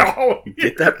that doll here.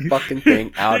 Get that fucking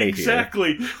thing out of here.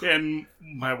 Exactly. And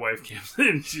my wife came in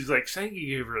and she's like, Sanky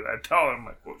gave her that doll. I'm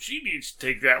like, well, she needs to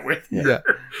take that with her.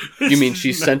 Yeah. You mean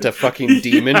she sent a fucking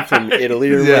demon from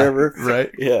Italy or wherever?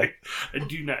 Right. Yeah. I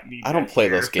do not need I don't play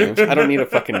those games. I don't need a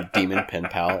fucking demon pen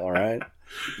pal, all right?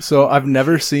 So I've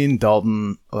never seen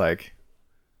Dalton, like,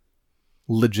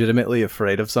 legitimately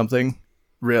afraid of something.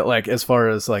 Like, as far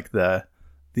as, like, the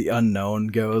unknown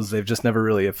goes, they've just never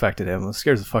really affected him. It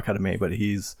scares the fuck out of me, but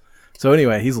he's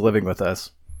living with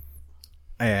us.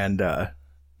 And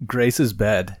Grace's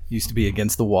bed used to be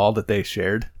against the wall that they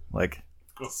shared. Like,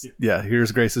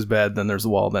 here's Grace's bed, then there's the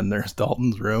wall, then there's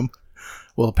Dalton's room.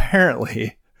 Well,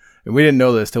 apparently, and we didn't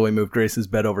know this till we moved Grace's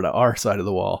bed over to our side of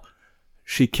the wall,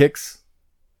 she kicks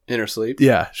in her sleep.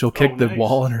 Yeah, she'll kick the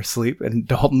wall in her sleep, and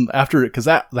Dalton because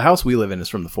the house we live in is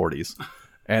from the 40s,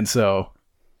 and so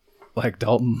like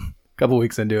Dalton, a couple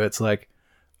weeks into it, it's like,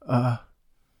 I'm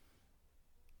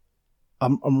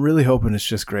really hoping it's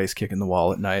just Grace kicking the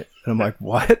wall at night, and I'm like,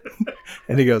 what?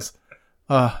 And he goes,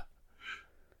 the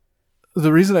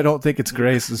reason I don't think it's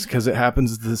Grace is because it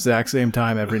happens at the exact same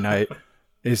time every night.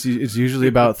 It's usually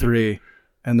about 3,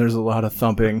 and there's a lot of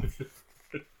thumping,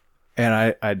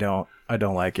 and I don't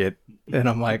like it. And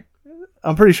I'm like,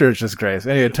 I'm pretty sure it's just Grace.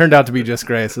 Anyway, it turned out to be just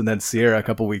Grace. And then Sierra, a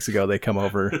couple weeks ago, they come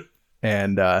over,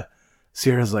 and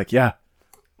Sierra's like, yeah,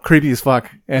 creepy as fuck.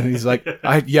 And he's like,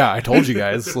 I told you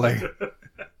guys. Like,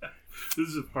 this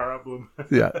is a problem.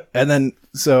 Yeah. And then,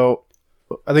 so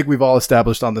I think we've all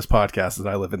established on this podcast that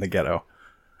I live in the ghetto.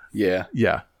 Yeah.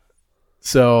 Yeah.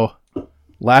 So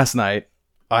last night,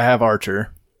 I have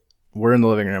Archer. We're in the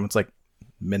living room. It's like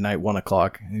midnight, 1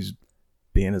 o'clock. He's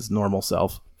being his normal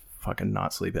self, fucking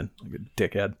not sleeping like a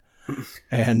dickhead.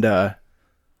 And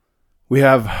we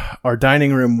have our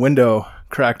dining room window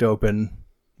cracked open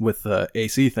with the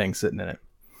AC thing sitting in it.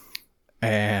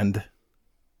 And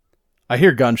I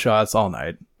hear gunshots all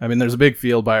night. I mean, there's a big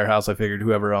field by our house. I figured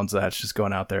whoever owns that's just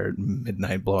going out there at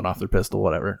midnight, blowing off their pistol,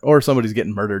 whatever. Or somebody's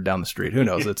getting murdered down the street. Who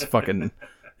knows? It's fucking,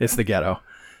 it's the ghetto.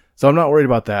 So I'm not worried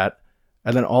about that.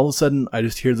 And then all of a sudden, I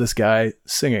just hear this guy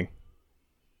singing.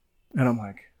 And I'm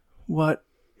like, what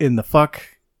in the fuck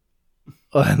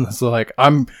And so like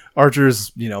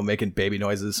Archer's, making baby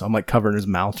noises. So I'm like covering his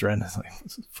mouth, trying to like,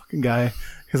 what's this fucking guy?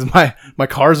 Because my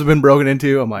cars have been broken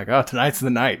into. I'm like, oh, tonight's the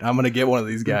night. I'm going to get one of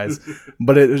these guys.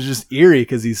 But it was just eerie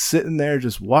because he's sitting there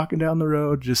just walking down the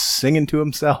road, just singing to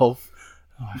himself.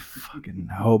 Oh, fucking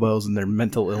hobos and their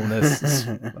mental illness. It's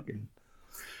fucking,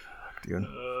 dude.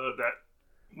 That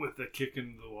with the kick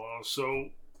into the wall. So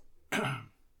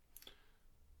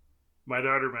my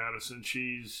daughter Madison,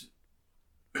 she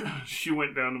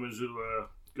went down to Missoula,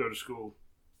 go to school.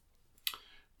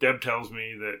 Deb tells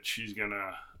me that she's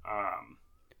gonna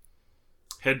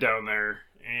head down there,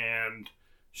 and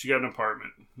she got an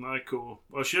apartment. I'm like, cool.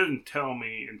 Well, she doesn't tell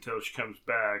me until she comes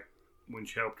back, when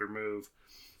she helped her move,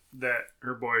 that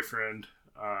her boyfriend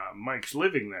Mike's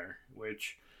living there.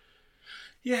 Which,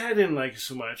 yeah, I didn't like it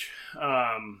so much.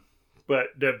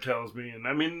 But Deb tells me, and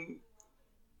I mean,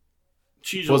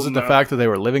 she's was it the fact that they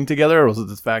were living together, or was it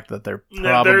the fact that they're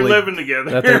living together?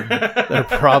 That they're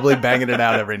probably banging it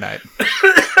out every night.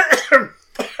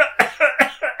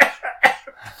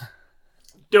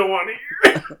 Don't want to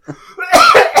hear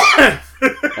it.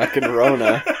 Fucking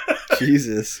Rona.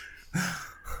 Jesus.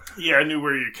 Yeah, I knew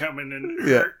where you're coming in.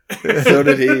 Yeah. So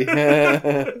did he.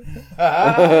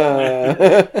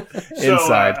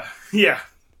 Inside. Yeah.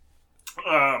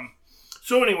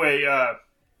 So anyway,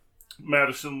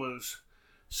 Madison was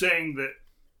saying that...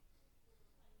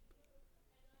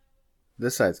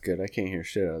 This side's good. I can't hear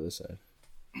shit out of this side.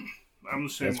 I'm the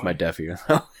same That's way. my deaf ear.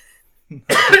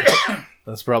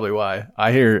 That's probably why.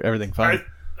 I hear everything fine.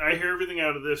 I hear everything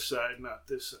out of this side, not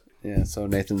this side. Yeah, so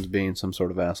Nathan's being some sort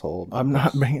of asshole. I'm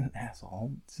not being an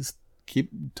asshole. Just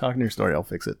keep talking your story. I'll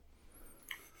fix it.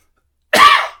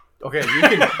 Okay, you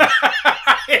can...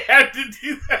 I had to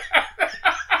do that.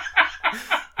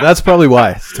 That's probably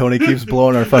why Tony keeps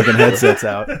blowing our fucking headsets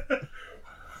out.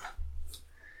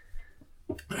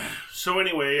 So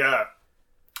anyway,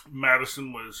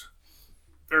 Madison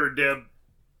Deb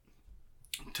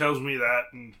tells me that,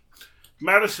 and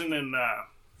Madison and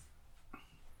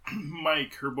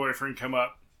Mike, her boyfriend, come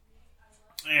up,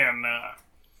 and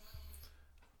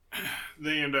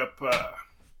they end up,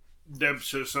 Deb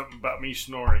says something about me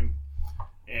snoring,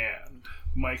 and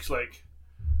Mike's like,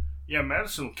 yeah,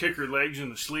 Madison will kick her legs in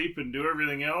the sleep and do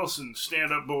everything else and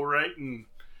stand up bull right and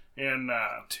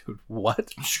Dude, what?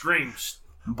 screams.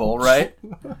 Bull right?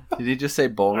 Did he just say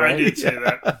bull right? I did say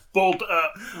that. Bolt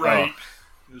up right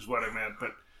is what I meant,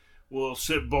 but we'll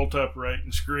sit bolt upright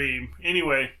and scream.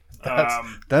 Anyway.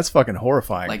 That's fucking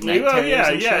horrifying. Like night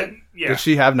terrors yeah. Did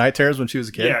she have night terrors when she was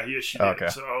a kid? Yeah, she did. Okay.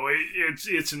 So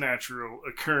it's a natural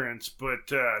occurrence,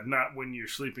 but not when you're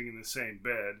sleeping in the same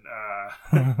bed.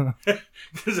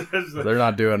 They're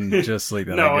not doing just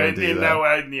sleeping. No, I don't need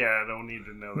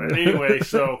to know that. Anyway,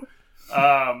 so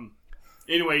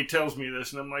anyway, he tells me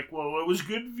this, and I'm like, well, it was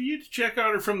good of you to check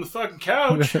on her from the fucking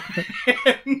couch.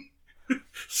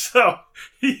 So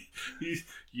you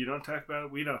don't talk about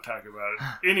it, we don't talk about it.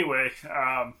 Anyway,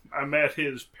 I met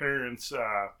his parents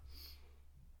a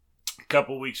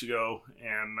couple weeks ago,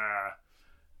 and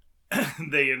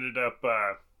they ended up,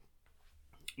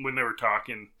 when they were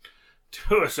talking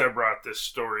to us, I brought this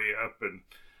story up, and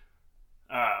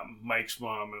Mike's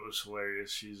mom, it was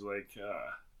hilarious. She's like,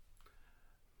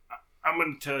 I'm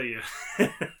going to tell you.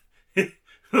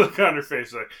 Look on her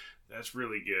face like, that's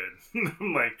really good.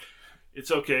 I'm like,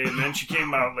 it's okay. And then she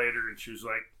came out later and she was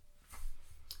like,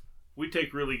 we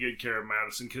take really good care of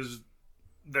Madison because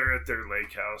they're at their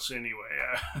lake house anyway.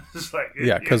 It's like,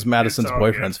 yeah, because Madison's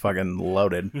boyfriend's fucking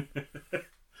loaded. At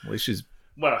least she's...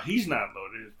 Well, he's not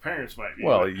loaded. His parents might be.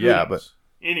 Well, yeah, but...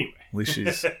 Anyway. At least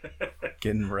she's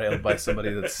getting railed by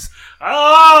somebody that's...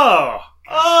 Oh!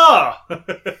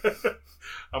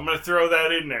 I'm going to throw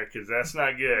that in there because that's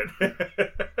not good.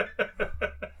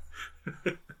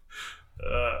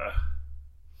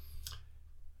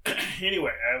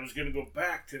 Anyway, I was going to go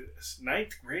back to this.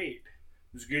 9th grade.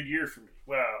 It was a good year for me.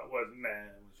 Well, it wasn't.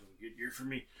 It was a good year for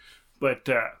me. But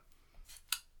there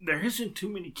isn't too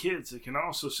many kids that can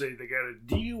also say they got a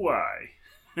DUI.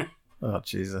 Oh,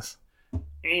 Jesus.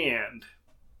 And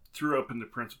threw up in the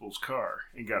principal's car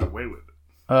and got away with it.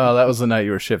 Oh, that was the night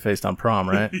you were shit-faced on prom,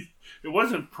 right? It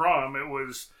wasn't prom. It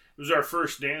was our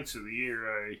first dance of the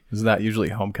year. Isn't that usually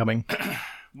homecoming?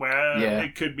 Well, yeah.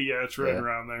 It could be. Yeah, it's right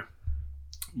around there.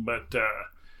 But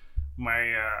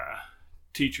my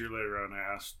teacher later on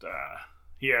asked,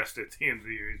 he asked at the end of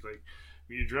the year, he's like,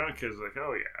 were you drunk? I was like,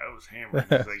 oh yeah, I was hammered.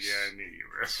 He's like, yeah, I knew you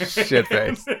were.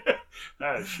 Shit-faced.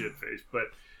 I was shit-faced.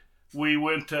 But we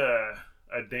went to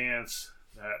a dance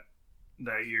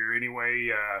that year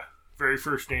anyway. Very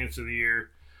first dance of the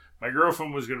year. My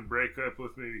girlfriend was going to break up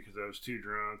with me because I was too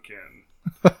drunk, and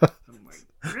I'm like,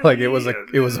 really? Like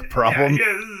it was a problem.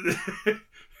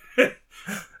 Yeah.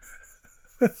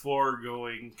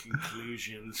 Foregoing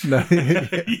conclusions. No. Yeah.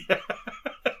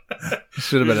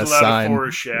 Should have been There's a lot sign. of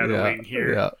foreshadowing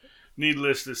here. Yeah.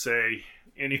 Needless to say,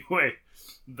 anyway,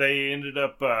 they ended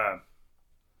up. The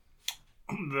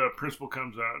principal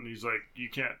comes out and he's like, "You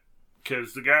can't,"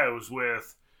 because the guy I was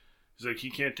with, he's like,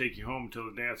 "He can't take you home until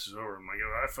the dance is over." I'm like,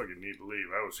 "Oh, I fucking need to leave.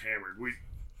 I was hammered.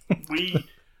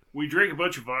 We drank a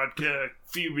bunch of vodka, a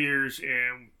few beers,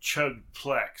 and chugged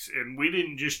Plex. And we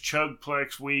didn't just chug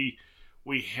Plex. We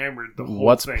hammered the whole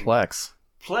What's thing. Plex?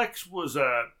 Plex was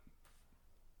a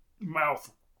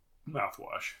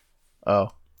mouthwash. Oh,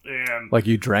 And like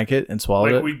you drank it and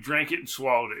swallowed it? we drank it and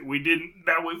swallowed it. We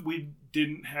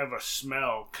didn't have a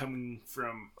smell coming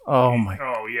from. Oh my!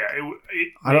 Oh yeah,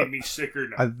 it I made don't- me sicker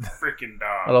than a freaking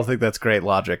dog. I don't think that's great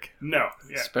logic. No,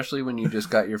 yeah. Especially when you just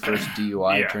got your first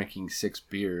DUI Yeah. drinking 6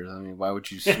 beers. I mean, why would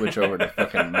you switch over to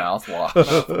fucking mouthwash?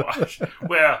 Mouthwash.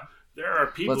 Well, there are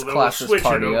people Let's that will class this switch it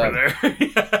party over up.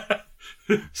 there.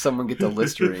 Someone get the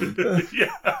Listerine.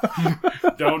 Yeah.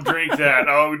 Don't drink that.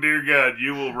 Oh dear God,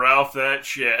 you will Ralph that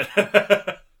shit.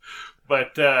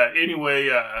 But anyway,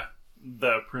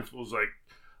 the principal's like,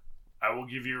 "I will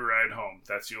give you a ride home.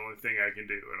 That's the only thing I can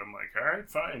do." And I'm like, "All right,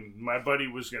 fine." My buddy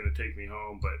was going to take me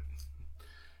home, but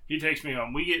he takes me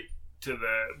home. We get to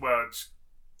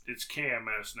it's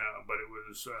KMS now, but it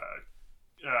was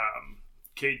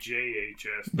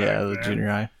KJHS. back Yeah, the then. junior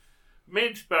high.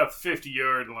 Made it to about the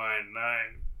 50-yard line, and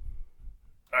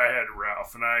I had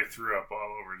Ralph, and I threw up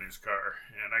all over in his car.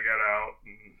 And I got out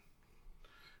and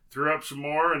threw up some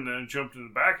more, and then jumped in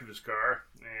the back of his car,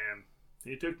 and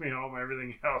he took me home.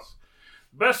 Everything else.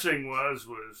 The best thing was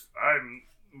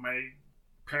my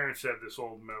parents had this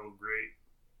old metal grate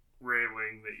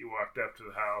railing that you walked up to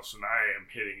the house, and I am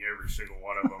hitting every single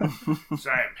one of them. So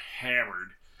I am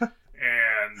hammered.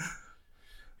 And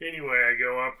anyway, I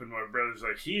go up, and my brother's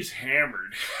like, "He's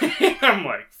hammered." I'm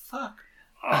like, "Fuck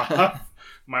off."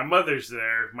 My mother's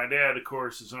there. My dad, of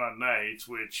course, is on nights,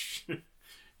 which,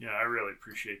 I really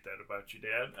appreciate that about you,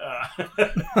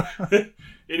 Dad.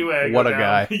 Anyway, I go What a down.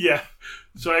 guy. Yeah.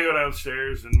 So I go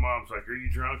downstairs, and Mom's like, "Are you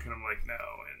drunk?" And I'm like, "No."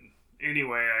 And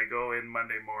anyway, I go in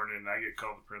Monday morning, and I get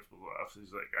called to the principal's office.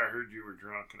 He's like, "I heard you were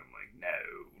drunk." And I'm like, no,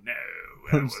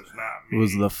 that was not It me.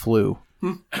 was the flu.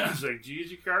 I was like, "Did you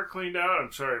get your car cleaned out?"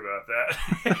 "I'm sorry about that."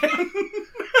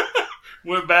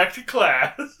 Went back to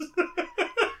class.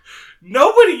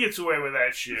 Nobody gets away with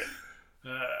that shit.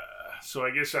 So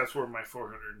I guess that's where my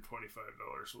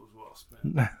 $425 was well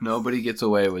spent. Nobody gets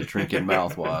away with drinking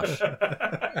mouthwash.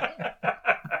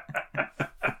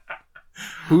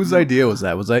 Whose idea was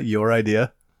that? Was that your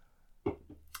idea?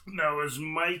 No, it was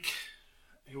Mike.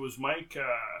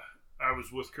 I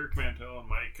was with Kirk Mantell and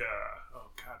Mike. Oh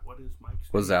God, what is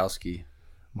Mike's name? Wazowski.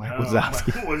 Mike Oh,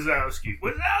 Wazowski. Wazowski.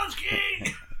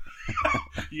 Wazowski!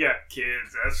 You got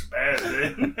kids. That's bad,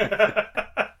 then.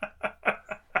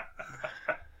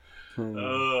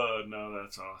 Oh, no,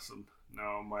 that's awesome.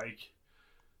 No, Mike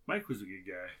was a good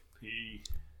guy.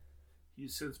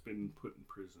 He's since been put in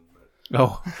prison, but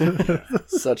Oh.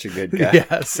 Such a good guy. Yeah,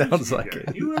 he was sounds a good like guy.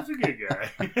 it. He was a good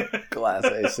guy. Class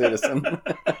A citizen.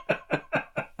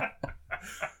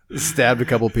 Stabbed a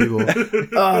couple people.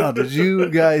 Oh, did you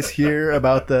guys hear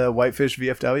about the Whitefish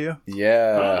VFW?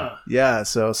 Yeah. Yeah,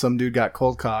 so some dude got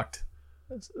cold cocked,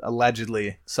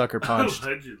 allegedly sucker punched,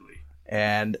 Allegedly.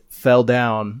 and fell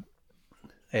down,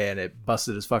 and it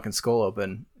busted his fucking skull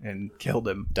open and killed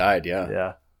him. Died, yeah.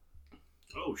 Yeah.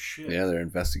 Oh, shit. Yeah, they're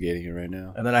investigating it right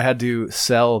now. And then I had to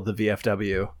sell the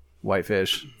VFW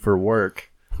Whitefish for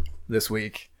work this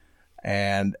week,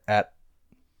 and at,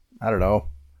 I don't know,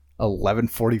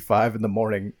 11:45 in the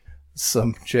morning,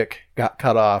 some chick got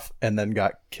cut off and then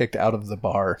got kicked out of the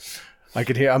bar. I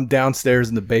could hear, I'm downstairs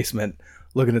in the basement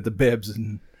looking at the bibs,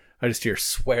 and I just hear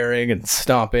swearing and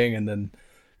stomping, and then,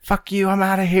 "Fuck you, I'm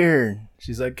out of here."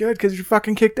 She's like, "Good, because you're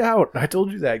fucking kicked out. I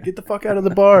told you that. Get the fuck out of the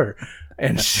bar."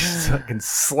 And she fucking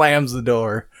slams the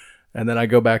door. And then I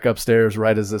go back upstairs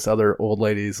right as this other old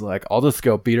lady's like, "I'll just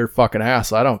go beat her fucking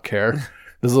ass. I don't care.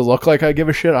 Does it look like I give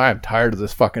a shit? I am tired of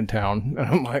this fucking town." And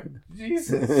I'm like,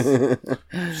 Jesus.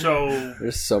 So,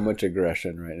 There's so much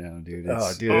aggression right now, dude.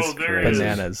 Oh, dude, it's there is.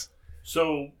 bananas.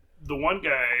 So the one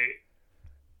guy,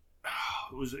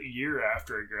 it was a year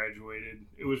after I graduated.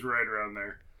 It was right around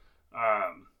there.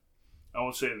 I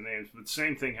won't say the names, but the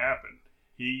same thing happened.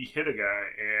 He hit a guy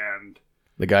and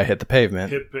The guy hit the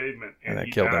pavement. hit pavement, and that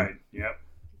he killed him. died.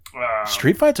 Yep.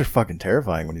 Street fights are fucking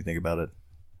terrifying when you think about it.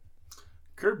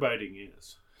 Curb biting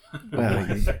is.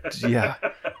 Well, yeah.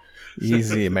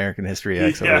 Easy American History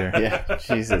X over there. Yeah,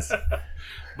 Jesus.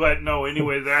 But no,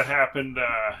 anyway, that happened,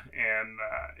 and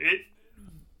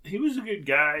he was a good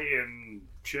guy, and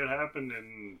shit happened,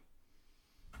 and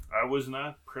I was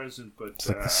not present, but It's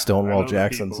like the Stonewall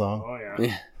Jackson song. Oh yeah.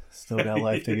 Yeah. Still got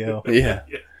life to go. Yeah.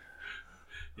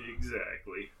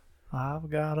 Exactly. I've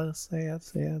got a sad,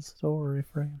 sad story,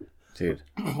 friend. Dude.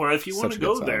 Well, if you want to Such a good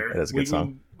go song. there, It is a good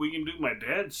song. we can do my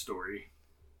dad's story.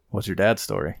 What's your dad's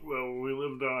story? Well, we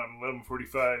lived on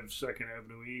 1145 2nd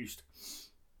Avenue East.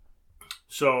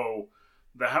 So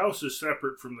the house is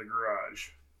separate from the garage.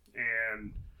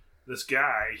 And this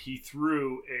guy, he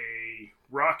threw a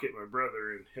rock at my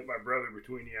brother and hit my brother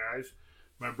between the eyes.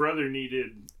 My brother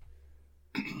needed,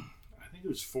 I think it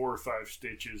was 4 or 5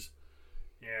 stitches.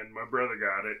 And my brother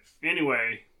got it.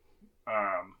 Anyway,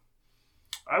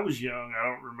 I was young. I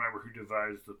don't remember who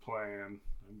devised the plan.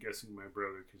 I'm guessing my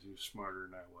brother because he was smarter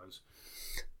than I was.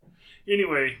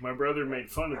 Anyway, my brother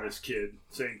made fun of this kid,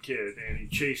 same kid, and he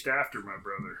chased after my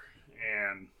brother.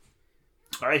 And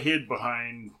I hid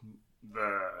behind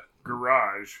the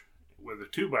garage with a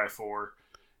 2x4.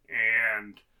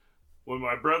 And when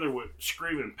my brother was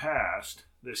screaming past,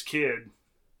 this kid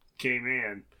came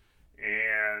in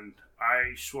and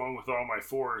I swung with all my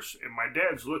force. And my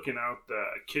dad's looking out the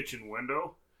kitchen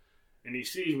window. And he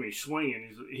sees me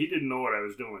swinging. He didn't know what I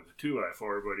was doing with the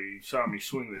 2x4, but he saw me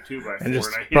swing the 2x4. And just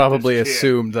I hit probably this kid.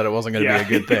 assumed that it wasn't going to be a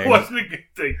good thing. It wasn't a good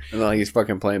thing. And like he's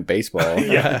fucking playing baseball.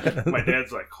 Yeah. My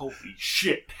dad's like, holy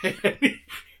shit.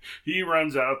 He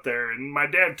runs out there, and my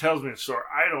dad tells me the story.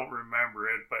 I don't remember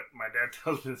it, but my dad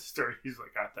tells me the story. He's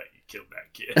like, I thought you killed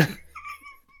that kid.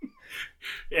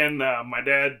 And my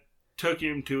dad took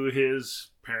him to his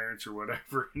parents or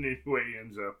whatever, and anyway, he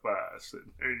ends up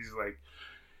sitting there. He's like,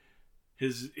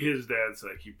 his dad's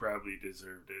like, he probably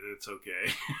deserved it. It's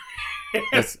okay.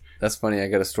 That's funny. I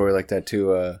got a story like that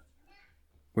too.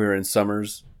 We were in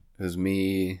Summers. It was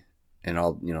me and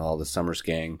all the Summers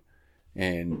gang,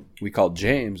 and we called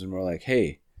James and we're like,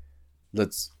 hey,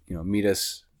 let's meet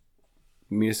us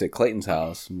at Clayton's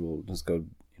house and let's go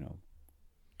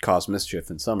cause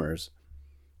mischief in Summers.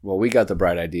 Well, we got the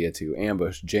bright idea to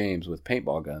ambush James with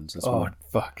paintball guns.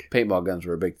 Fuck. Paintball guns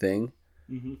were a big thing.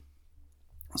 Mm-hmm.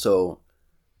 So,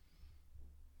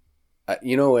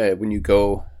 when you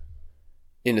go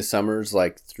into Summers,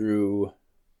 like through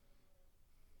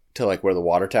to like where the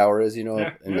water tower is, in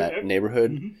that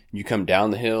neighborhood, Mm-hmm. you come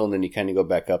down the hill and then you kind of go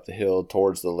back up the hill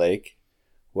towards the lake.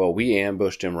 Well, we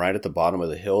ambushed him right at the bottom of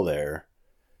the hill there.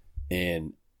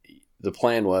 And the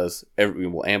plan was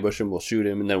we'll ambush him, we'll shoot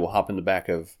him, and then we'll hop in the back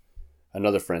of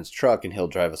another friend's truck and he'll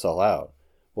drive us all out.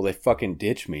 Well, they fucking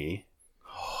ditch me.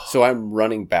 So I'm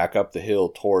running back up the hill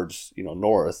towards,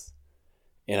 north,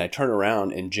 and I turn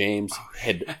around and James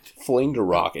had flinged a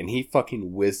rock and he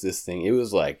fucking whizzed this thing. It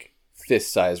was like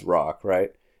fist-sized rock,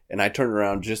 right? And I turned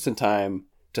around just in time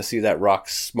to see that rock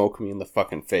smoke me in the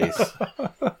fucking face.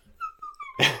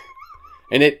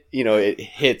 And it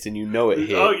hits and it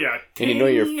hit. Oh, yeah. And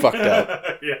you're fucked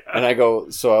up. Yeah. And I go,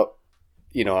 so,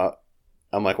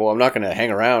 I'm like, well, I'm not going to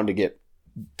hang around to get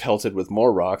pelted with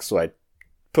more rocks. So I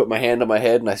put my hand on my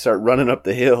head and I start running up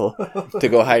the hill to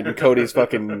go hide in Cody's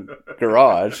fucking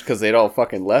garage because they'd all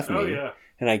fucking left me. Oh, yeah.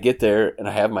 And I get there and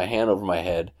I have my hand over my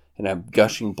head and I'm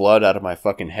gushing blood out of my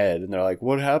fucking head. And they're like,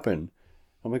 what happened?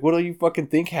 I'm like, what do you fucking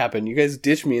think happened? You guys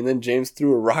ditched me and then James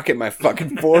threw a rock at my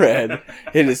fucking forehead.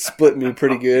 It had split me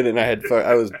pretty good and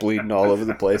I was bleeding all over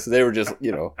the place. They were just,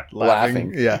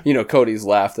 laughing. Yeah. Cody's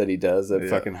laugh that he does, that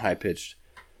fucking high-pitched.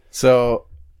 So,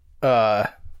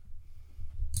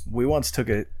 we once took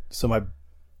a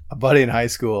buddy in high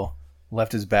school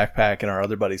left his backpack in our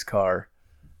other buddy's car.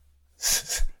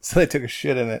 So they took a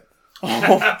shit in it.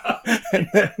 and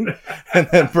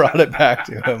then brought it back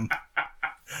to him.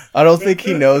 I don't think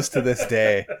he knows to this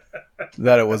day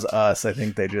that it was us. I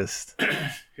think they just...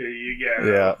 Here you go.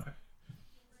 Yeah.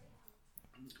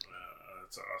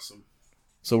 That's awesome.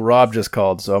 So Rob just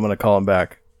called, so I'm going to call him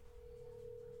back.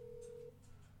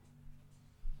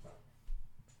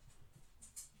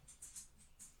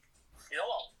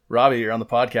 Hello. Robbie, you're on the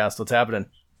podcast. What's happening?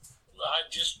 I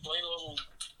just played a little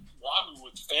Wahoo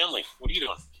with the family. What are you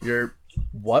doing? You're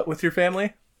what with your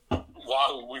family?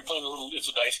 Wahoo. We're playing it's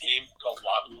a dice game called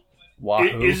Wahoo.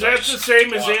 Wahoo. Is that the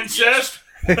same as Wahoo, incest?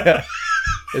 Yes.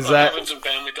 Is I'm that... having some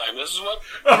family time. This is what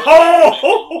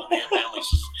Oh! they have families.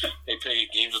 They play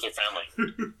games with their family.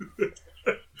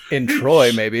 in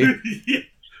Troy, maybe?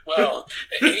 Well,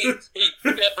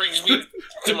 that brings me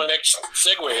to my next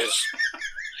segue. Is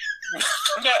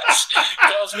that's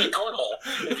Cosmic Cornhole.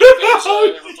 If you guys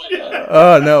ever played that.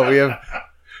 Oh, no.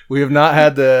 We have not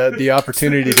had the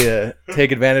opportunity to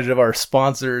take advantage of our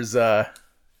sponsors,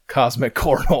 Cosmic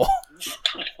Cornhole.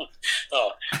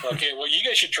 Oh, okay. Well, you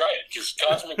guys should try it because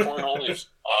Cosmic Cornhole is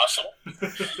awesome.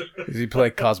 Does he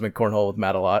play Cosmic Cornhole with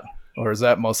Matt a lot? Or is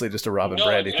that mostly just a Rob and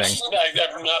Brandy thing?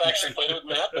 I've not actually played it with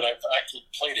Matt, but I've actually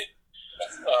played it.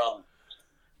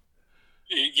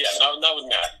 Yeah, not with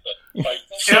Matt, but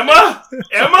Emma?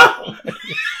 Someday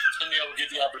I will get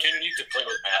the opportunity to play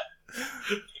with Matt.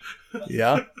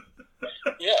 Yeah.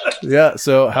 Yeah. Yeah.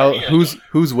 So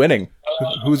who's winning?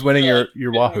 Who's winning your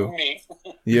Wahoo? Me.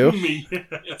 You? Me.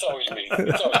 It's always me.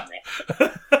 It's always me.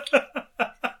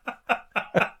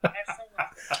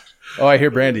 Oh, I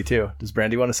hear Brandy too. Does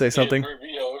Brandy want to say something?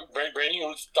 Brandy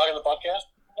wants to talk on the podcast?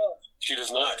 No, she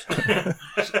does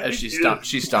not. As she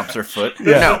stomps her foot.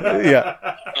 Yeah. Yeah.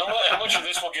 How much of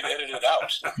this will get edited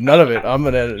out? None of it. I'm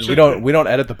gonna edit. We don't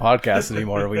edit the podcast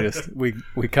anymore.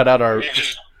 We cut out our.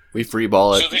 We free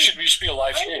ball So it. this should be a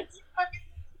live stream.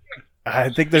 I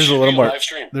think there's a little more.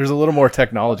 There's a little more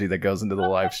technology that goes into the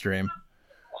live stream.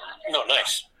 No,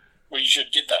 nice. Well, you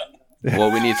should get that. Well,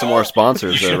 we need some more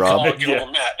sponsors there, Rob. Get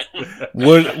on Matt.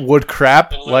 Would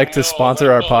Crap like to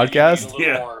sponsor our podcast?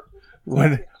 Yeah.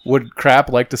 Would Crap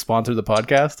like to sponsor the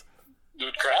podcast?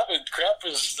 Dude, crap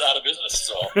is out of business.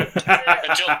 So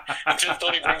until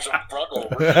Tony brings a Bronco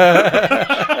over,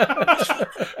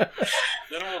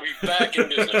 then we'll be back in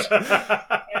business.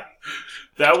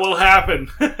 That will happen.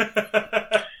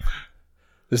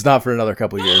 It's not for another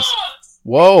couple of years.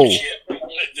 Whoa! Shit.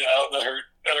 That hurt.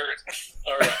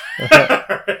 All right.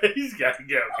 He's got to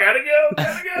go. Gotta go.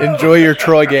 Enjoy your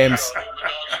Troy games. My dogs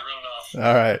are running off.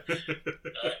 All right. All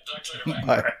right, talk to you later.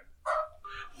 Bye.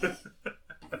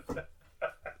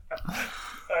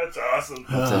 That's awesome.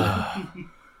 That's an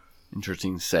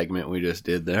interesting segment we just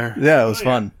did there. Yeah, it was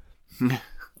fun.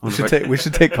 We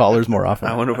should take callers more often.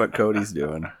 I wonder what Cody's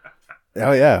doing.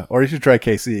 Oh yeah, or you should try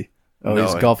KC. Oh, No,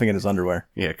 he's golfing in his underwear.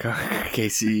 Yeah,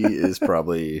 Casey is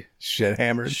probably Shit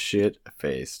hammered.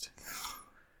 shit-faced.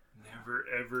 Never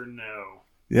ever know.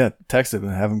 Yeah, text him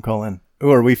and have him call in.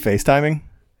 Oh, are we FaceTiming?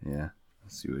 Yeah,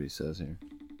 let's see what he says here.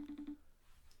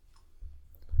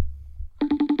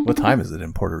 What time is it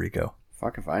in Puerto Rico?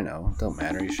 Fuck if I know. It don't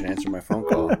matter. You should answer my phone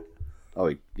call.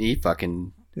 Oh, he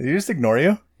fucking... Did he just ignore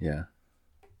you? Yeah.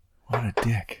 What a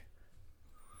dick.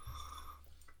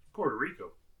 Puerto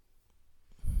Rico.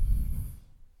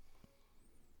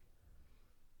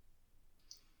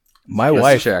 My Let's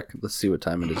wife. check. Let's see what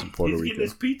time it is in Puerto He's Rico. getting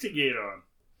his Pizzagate on.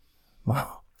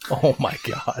 Wow. Oh my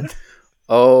god.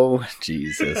 Oh,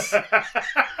 Jesus.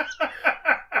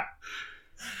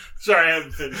 Sorry, I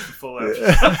haven't finished the full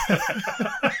episode.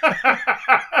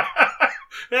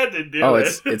 That didn't do Oh, it.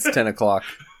 it's 10 o'clock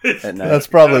at night. That's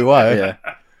probably why. Yeah.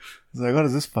 It's like, what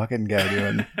is this fucking guy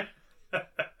doing?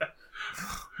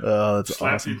 Oh, that's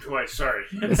Slapped you awesome. twice. Sorry.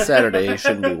 It's Saturday. He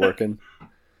shouldn't be working.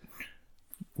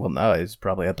 Well, no, he's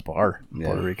probably at the bar in Yeah.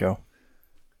 Puerto Rico.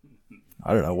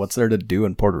 I don't know. What's there to do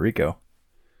in Puerto Rico?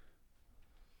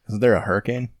 Is there a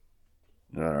hurricane?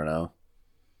 I don't know.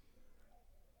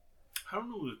 I don't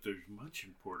know that there's much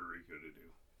in Puerto Rico to do,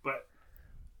 but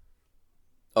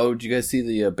Oh, did you guys see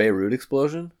the Beirut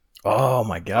explosion? Oh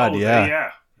my god, yeah.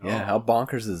 yeah. Yeah, Oh. how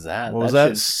bonkers is that? What was that?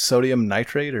 should- Sodium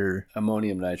nitrate or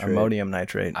Ammonium nitrate. ammonium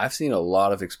nitrate? I've seen a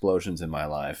lot of explosions in my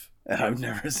life, and I've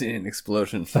never seen an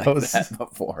explosion like was- that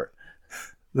before.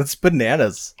 That's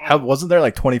bananas. How wasn't there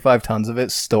like 25 tons of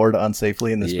it stored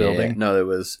unsafely in this Yeah. building? No, there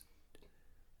was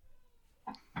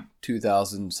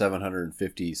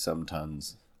 2,750 some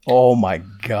tons. Oh my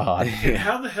god. And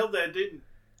how the hell that didn't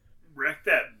wreck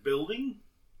that building?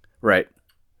 Right.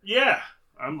 Yeah.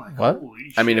 I'm like, What? holy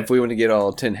shit. I mean, if we want to get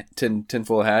all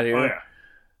tinfoil hat here, Oh, yeah.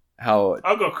 how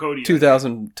I'll go Cody.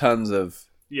 2,000 tons of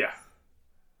Yeah.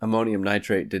 ammonium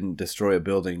nitrate didn't destroy a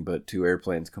building, but 2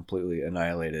 airplanes completely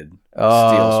annihilated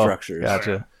Oh, steel structures.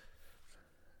 Gotcha.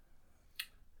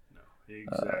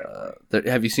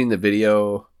 Exactly. Have you seen the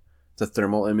video, the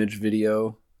thermal image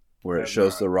video, where it I've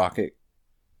shows not. the rocket?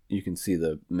 You can see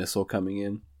the missile coming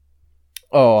in.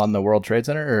 Oh, on the World Trade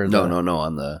Center? Or No, the... no,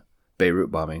 on the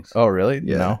Beirut bombings. Oh, really?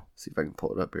 Yeah. No. See if I can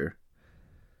pull it up here.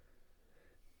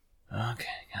 Okay,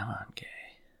 come on, Gay.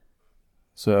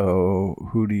 So,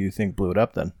 who do you think blew it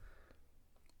up then?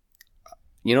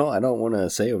 You know, I don't want to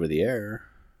say over the air.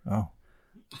 Oh.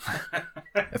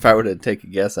 If I were to take a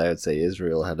guess, I would say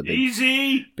Israel had a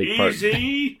Easy. big part.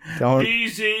 Easy. Don't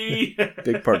Easy.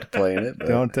 big part to play in it. But,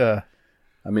 don't I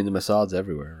mean, the Mossad's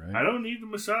everywhere, I right? don't need the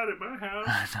Mossad at my house.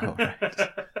 I know, right?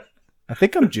 I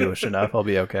think I'm Jewish enough. I'll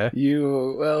be okay.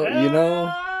 You know.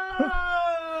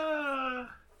 Ah.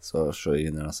 So I'll show you,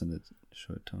 and then I'll show it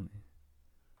to Tony.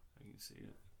 I can see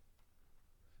it.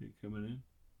 See it coming in.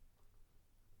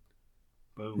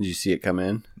 Boom. Did you see it come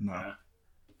in? No. Yeah.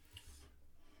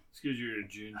 It's because you're a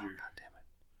ginger. God damn it.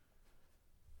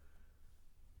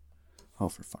 Oh,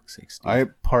 for fuck's sake, Steve. I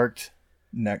parked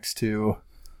next to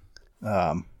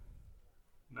Not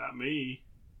me.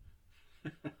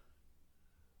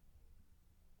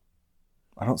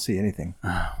 I don't see anything.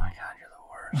 Oh my god, you're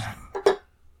the worst.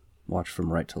 Watch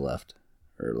from right to left.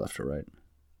 Or left to right.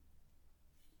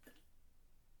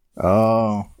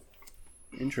 Oh.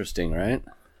 Interesting, right?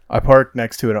 I parked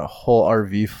next to a whole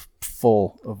RV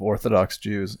full of Orthodox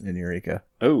Jews in Eureka.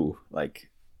 Oh, like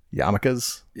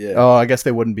Yarmulkes? yeah. Oh, I guess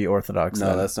they wouldn't be Orthodox No,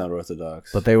 then. that's not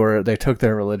Orthodox. But they took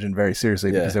their religion very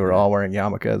seriously because they were all wearing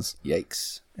yarmulkes.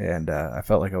 Yikes. And I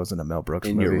felt like I was in a Mel Brooks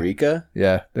In movie. Eureka?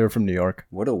 Yeah, they were from New York.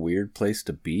 What a weird place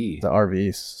to be. The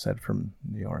RV said from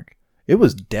New York. It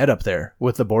was dead up there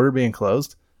with the border being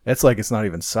closed. It's like it's not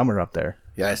even summer up there.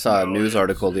 Yeah, I saw a news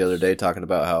article the other day talking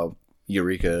about how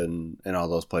Eureka and all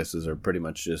those places are pretty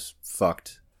much just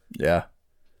fucked. Yeah.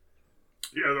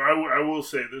 Yeah, I will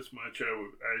say this much.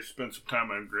 I spent some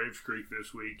time on Graves Creek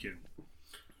this week, and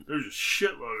there's a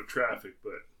shitload of traffic,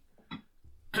 but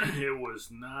it was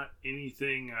not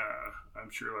anything, I'm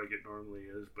sure, like it normally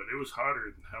is, but it was hotter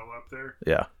than hell up there.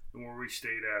 Yeah. And where we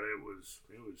stayed at, it was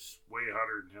way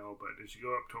hotter than hell. But as you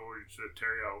go up towards the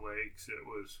Terreal Lakes,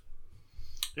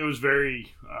 it was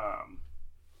very,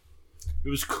 it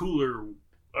was cooler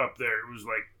up there. It was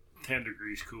like 10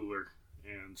 degrees cooler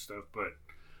and stuff. But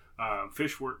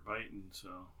fish weren't biting, so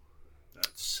that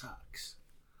sucks.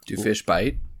 Do fish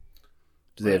bite?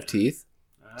 Do they have teeth?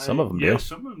 Some of them do. Yeah,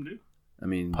 some of them do. I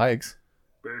mean, Pikes,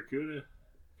 Barracuda,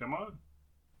 come on.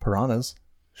 piranhas,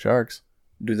 sharks.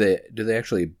 do they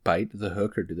actually bite the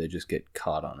hook, or do they just get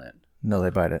caught on it No,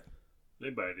 they bite it. They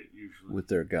bite it usually. with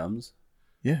their gums?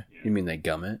 Yeah. You mean they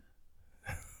gum it?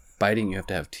 Biting, you have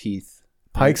to have teeth.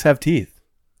 Pikes have teeth.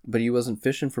 But he wasn't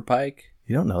fishing for pike.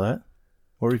 You don't know that.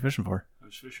 What were you fishing for? I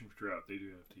was fishing for trout. They do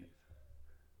have teeth.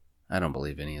 I don't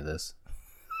believe any of this.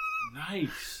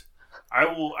 Nice. I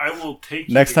will take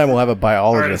you. Next time we'll have a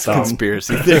biologist All right, on.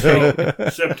 Conspiracy. So,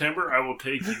 September, I will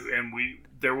take you, and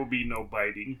there will be no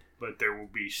biting, but there will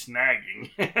be snagging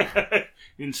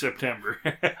in September.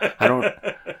 I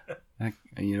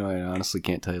honestly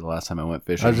can't tell you the last time I went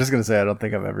fishing. I was just going to say, I don't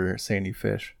think I've ever seen you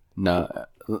fish. No,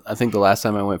 I think the last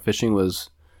time I went fishing was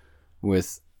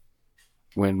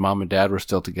when Mom and Dad were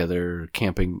still together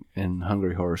camping in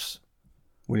Hungry Horse.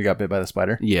 When you got bit by the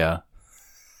spider? Yeah.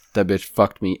 That bitch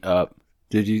fucked me up.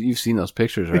 You've seen those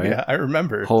pictures, right? Yeah, I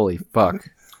remember. Holy fuck.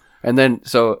 And then,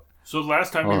 So the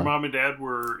last time Hold your on. mom and dad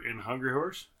were in Hungry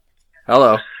Horse?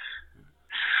 hello.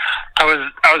 I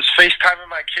was FaceTiming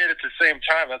my kid at the same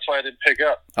time. That's why I didn't pick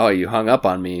up. Oh, you hung up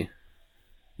on me.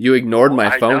 You ignored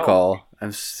my I phone know. call.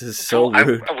 I'm so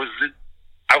rude.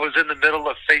 I was in the middle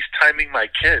of FaceTiming my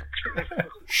kid.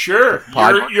 Sure.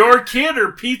 Your kid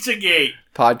or Pizzagate?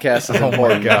 Podcast is Oh my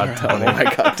important. God, Tony. Oh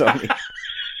my God, Tony.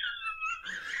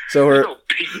 So we're... Little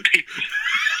Pete.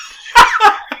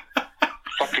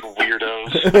 Fucking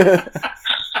weirdos.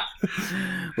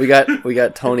 we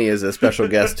got Tony as a special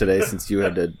guest today since you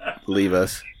had to leave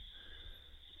us.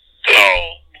 Oh,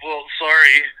 well,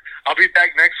 sorry. I'll be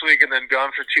back next week and then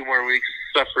gone for 2 more weeks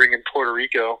suffering in Puerto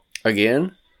Rico.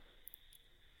 Again?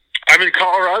 I'm in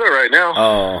Colorado right now.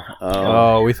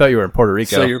 Oh. We thought you were in Puerto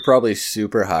Rico. So you're probably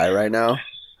super high right now?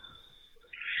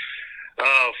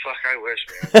 Oh, fuck, I wish,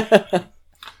 man.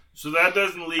 So that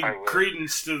doesn't lead I will.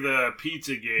 credence to the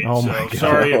Pizzagate. Oh so my God.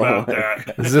 sorry about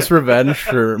that. Is this revenge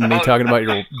for me talking about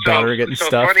your daughter getting so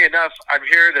stuff? funny enough, I'm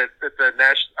here at the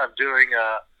I'm doing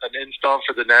an install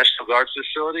for the National Guard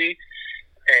facility,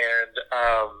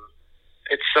 and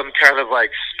it's some kind of like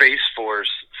Space Force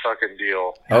fucking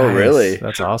deal. Oh, Nice. really?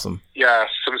 That's awesome. Yeah,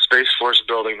 some Space Force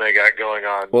building they got going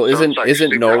on. Well, So isn't it's, like,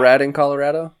 isn't super- NORAD in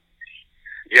Colorado?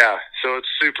 Yeah, so it's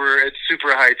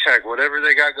super high tech. Whatever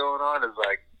they got going on is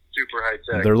like super high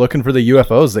tech. They're looking for the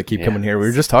UFOs that keep Yeah. coming here. We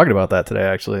were just talking about that today,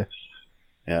 actually.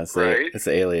 Yeah, it's Right. it's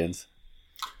the aliens.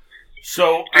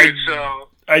 So Dude, so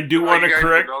I do are want you to guys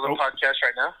correct. in the middle of the podcast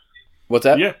right now? What's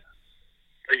that? Yeah.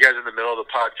 Are you guys in the middle of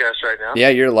the podcast right now? Yeah,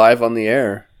 you're live on the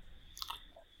air.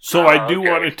 So I do okay.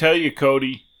 want to tell you,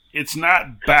 Cody, it's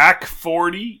not back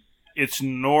 40, it's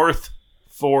north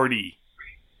 40.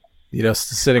 You know,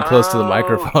 sitting close to the Oh,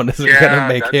 microphone isn't yeah, going to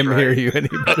make that's him right. hear you any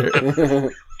better.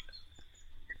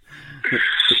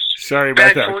 Sorry about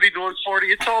Back that. 40, north 40,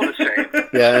 it's all the same.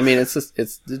 Yeah, I mean it's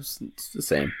the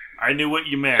same. I knew what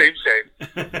you meant.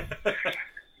 Same.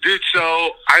 Dude,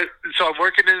 so I'm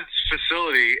working in this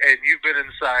facility, and you've been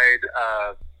inside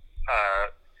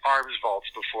arms vaults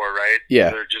before, right? Yeah.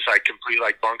 They're just like complete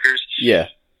like bunkers. Yeah.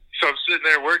 So I'm sitting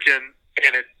there working,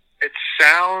 and it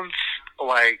sounds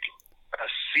like a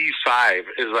C5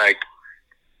 is like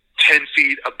 10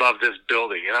 feet above this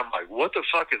building, and I'm like, what the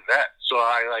fuck is that? So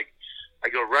I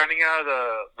go running out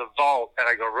of the vault, and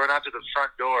I go run out to the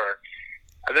front door,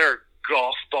 and there are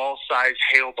golf ball sized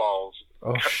hail balls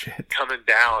coming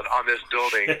down on this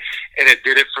building, and it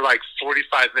did it for like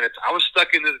 45 minutes. I was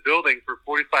stuck in this building for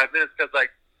 45 minutes because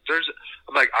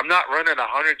I'm not running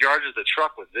 100 yards of the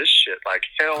truck with this shit. Like,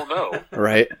 hell no.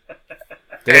 Right.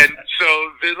 And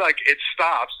so then, like, it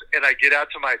stops, and I get out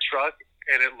to my truck,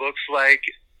 and it looks like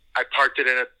I parked it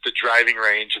in the driving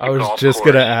range at the golf course. I was just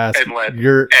gonna ask, and let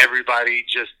everybody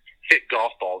just hit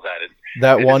golf balls at it.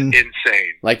 That one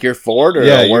insane. Like your Ford or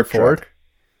a work truck?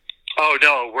 Oh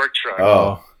no, a work truck.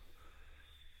 Oh.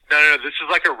 No, this is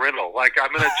like a rental. Like,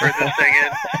 I'm gonna turn this thing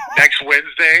in next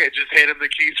Wednesday and just hand him the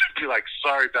keys and be like,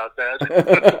 sorry about that.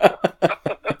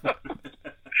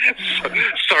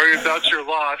 Sorry about your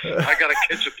loss. I gotta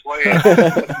catch a plane.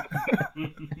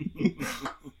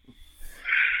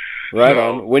 Right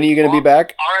on. When are you gonna be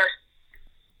back? All right.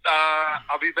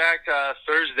 I'll be back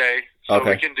Thursday. So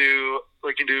okay. we can do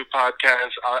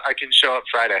podcasts. I can show up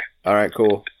Friday. All right,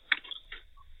 cool.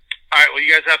 All right, well,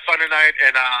 you guys have fun tonight,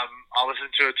 and I'll listen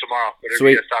to it tomorrow. Whatever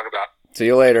Sweet. You guys talk about. See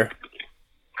you later.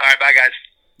 All right, bye, guys.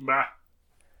 Bye.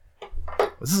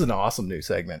 This is an awesome new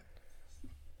segment.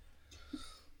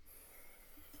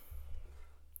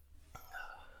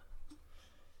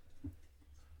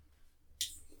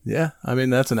 Yeah, I mean,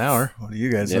 that's an hour. What do you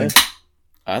guys think?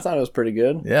 I thought it was pretty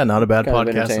good. Yeah, not a bad Kind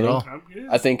of podcast at all. I'm good.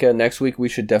 I think next week we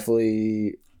should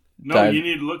definitely... No, you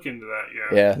need to look into that,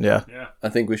 Yeah. I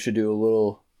think we should do a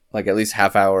little, like, at least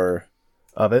half hour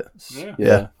of it.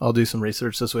 Yeah. I'll do some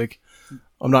research this week.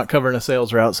 I'm not covering a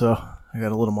sales route, so I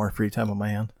got a little more free time on my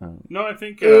hand. No, I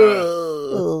think I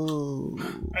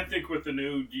think with the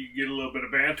new, you get a little bit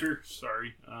of banter.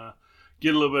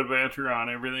 Get a little bit of banter on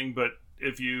everything, but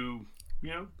if you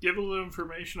give a little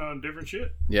information on different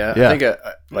shit. Yeah. I think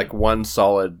like one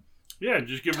solid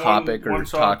just give topic one or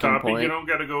solid talking topic. point. You don't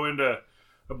got to go into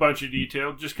a bunch of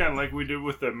detail, just kind of like we did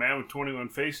with the Man with 21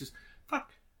 Faces.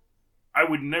 Fuck, I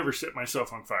would never set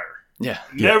myself on fire. Yeah.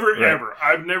 Never, ever.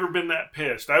 I've never been that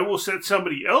pissed. I will set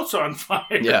somebody else on fire.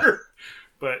 Yeah.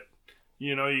 But,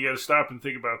 you got to stop and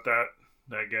think about that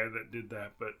guy that did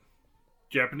that. But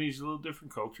Japanese is a little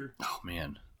different culture. Oh,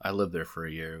 man. I lived there for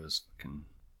a year. It was fucking...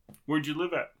 Where'd you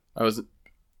live at? I was in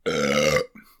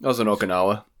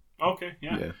Okinawa. Okay,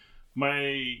 yeah.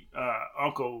 My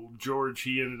Uncle George,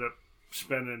 he ended up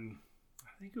spending, I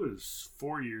think it was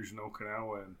 4 years in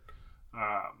Okinawa, and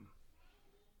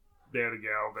they had a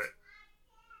gal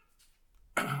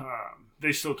that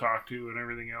they still talk to and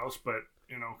everything else, but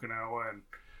in Okinawa. And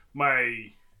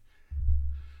my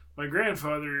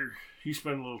grandfather, he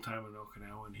spent a little time in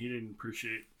Okinawa, and he didn't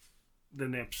appreciate the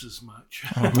nips as much.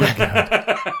 Oh my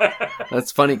God.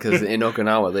 That's funny because in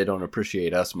Okinawa they don't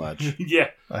appreciate us much.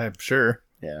 Yeah, I'm sure.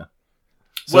 Yeah.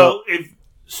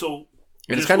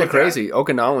 It's kind of crazy.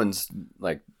 Okinawans,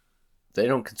 like, they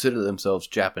don't consider themselves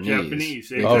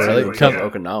Japanese. Exactly. Oh, really?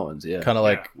 Okinawans, yeah. Kind of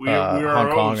like we are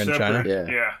Hong Kong and separate.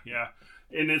 China. Yeah.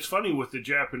 And it's funny with the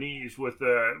Japanese, with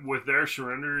their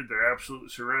surrender, their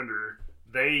absolute surrender,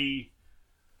 they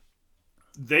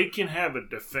can have a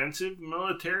defensive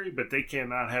military, but they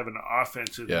cannot have an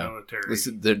offensive military.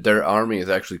 Their army is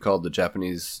actually called the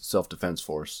Japanese Self-Defense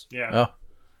Force. Yeah. Oh.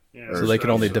 Yeah, so they can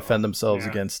only defend themselves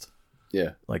against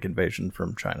like invasion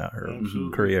from China or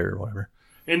Korea or whatever.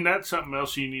 And that's something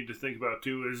else you need to think about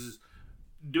too, is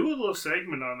do a little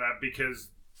segment on that, because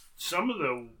some of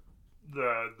the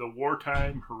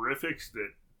wartime horrifics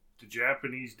that the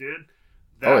Japanese did,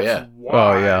 that's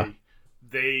why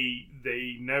they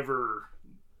never,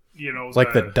 it's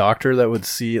like the doctor that would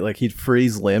see, like, he'd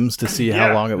freeze limbs to see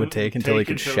how long it would take until he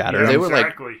could shatter them. They were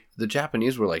like, the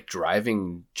Japanese were like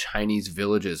driving Chinese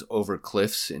villages over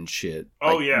cliffs and shit.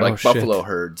 Like buffalo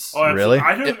herds. Oh, really?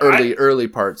 Early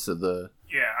parts of the...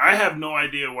 Yeah, I have no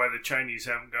idea why the Chinese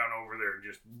haven't gone over there and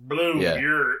just, boom,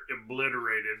 you're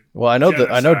obliterated. Well, I know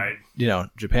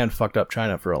Japan fucked up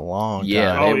China for a long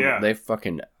time. They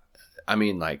fucking... I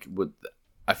mean, like,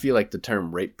 I feel like the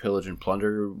term rape, pillage, and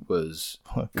plunder was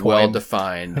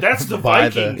well-defined. That's the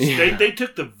Vikings. They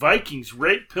took the Vikings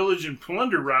rape, pillage, and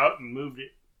plunder route and moved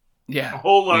it a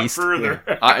whole lot further.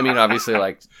 Yeah. I mean, obviously,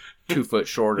 like, 2 foot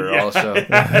shorter also.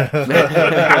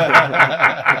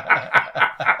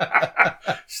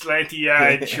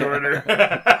 Slanty-eyed shorter.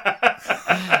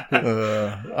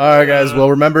 All right, guys.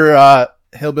 Well, remember,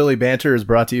 Hillbilly Banter is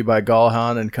brought to you by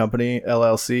Gallahan and Company,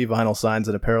 LLC, Vinyl Signs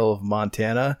and Apparel of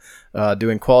Montana,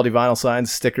 doing quality vinyl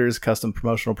signs, stickers, custom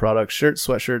promotional products, shirts,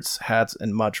 sweatshirts, hats,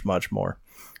 and much, much more.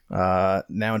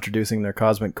 Now introducing their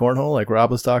Cosmic Cornhole, like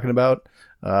Rob was talking about,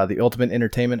 the ultimate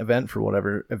entertainment event for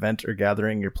whatever event or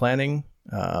gathering you're planning.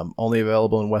 Only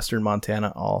available in Western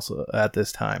Montana also at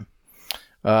this time.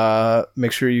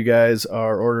 Make sure you guys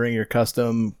are ordering your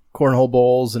custom cornhole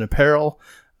bowls and apparel.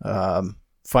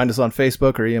 Find us on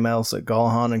Facebook or email us at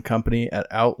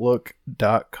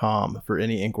gallahanandcompany@outlook.com for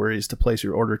any inquiries to place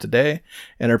your order today.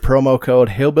 Enter promo code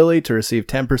Hillbilly to receive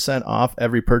 10% off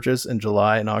every purchase in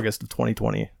July and August of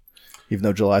 2020, even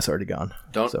though July's already gone.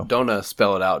 Don't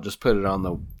spell it out. Just put it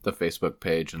on the Facebook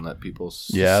page and let people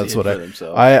see that's it what for I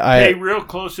themselves. Pay real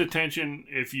close attention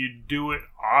if you do it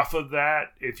off of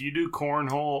that. If you do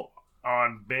cornhole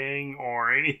on Bing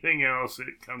or anything else, it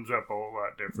comes up a whole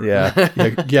lot different.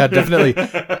 Yeah, definitely.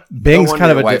 Bing's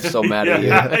kind of a wife's so mad at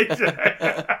you.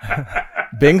 Exactly.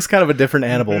 Bing's kind of a different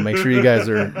animal. Make sure you guys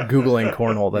are Googling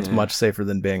cornhole. That's much safer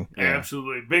than Bing.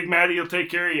 Absolutely. Big Matty will take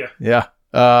care of you. Yeah.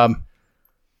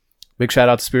 Big shout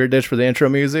out to Spirit Ditch for the intro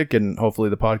music and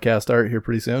hopefully the podcast art here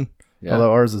pretty soon. Yeah.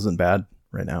 Although ours isn't bad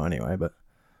right now anyway, but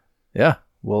yeah,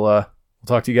 we'll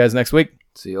talk to you guys next week.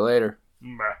 See you later.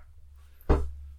 Bye.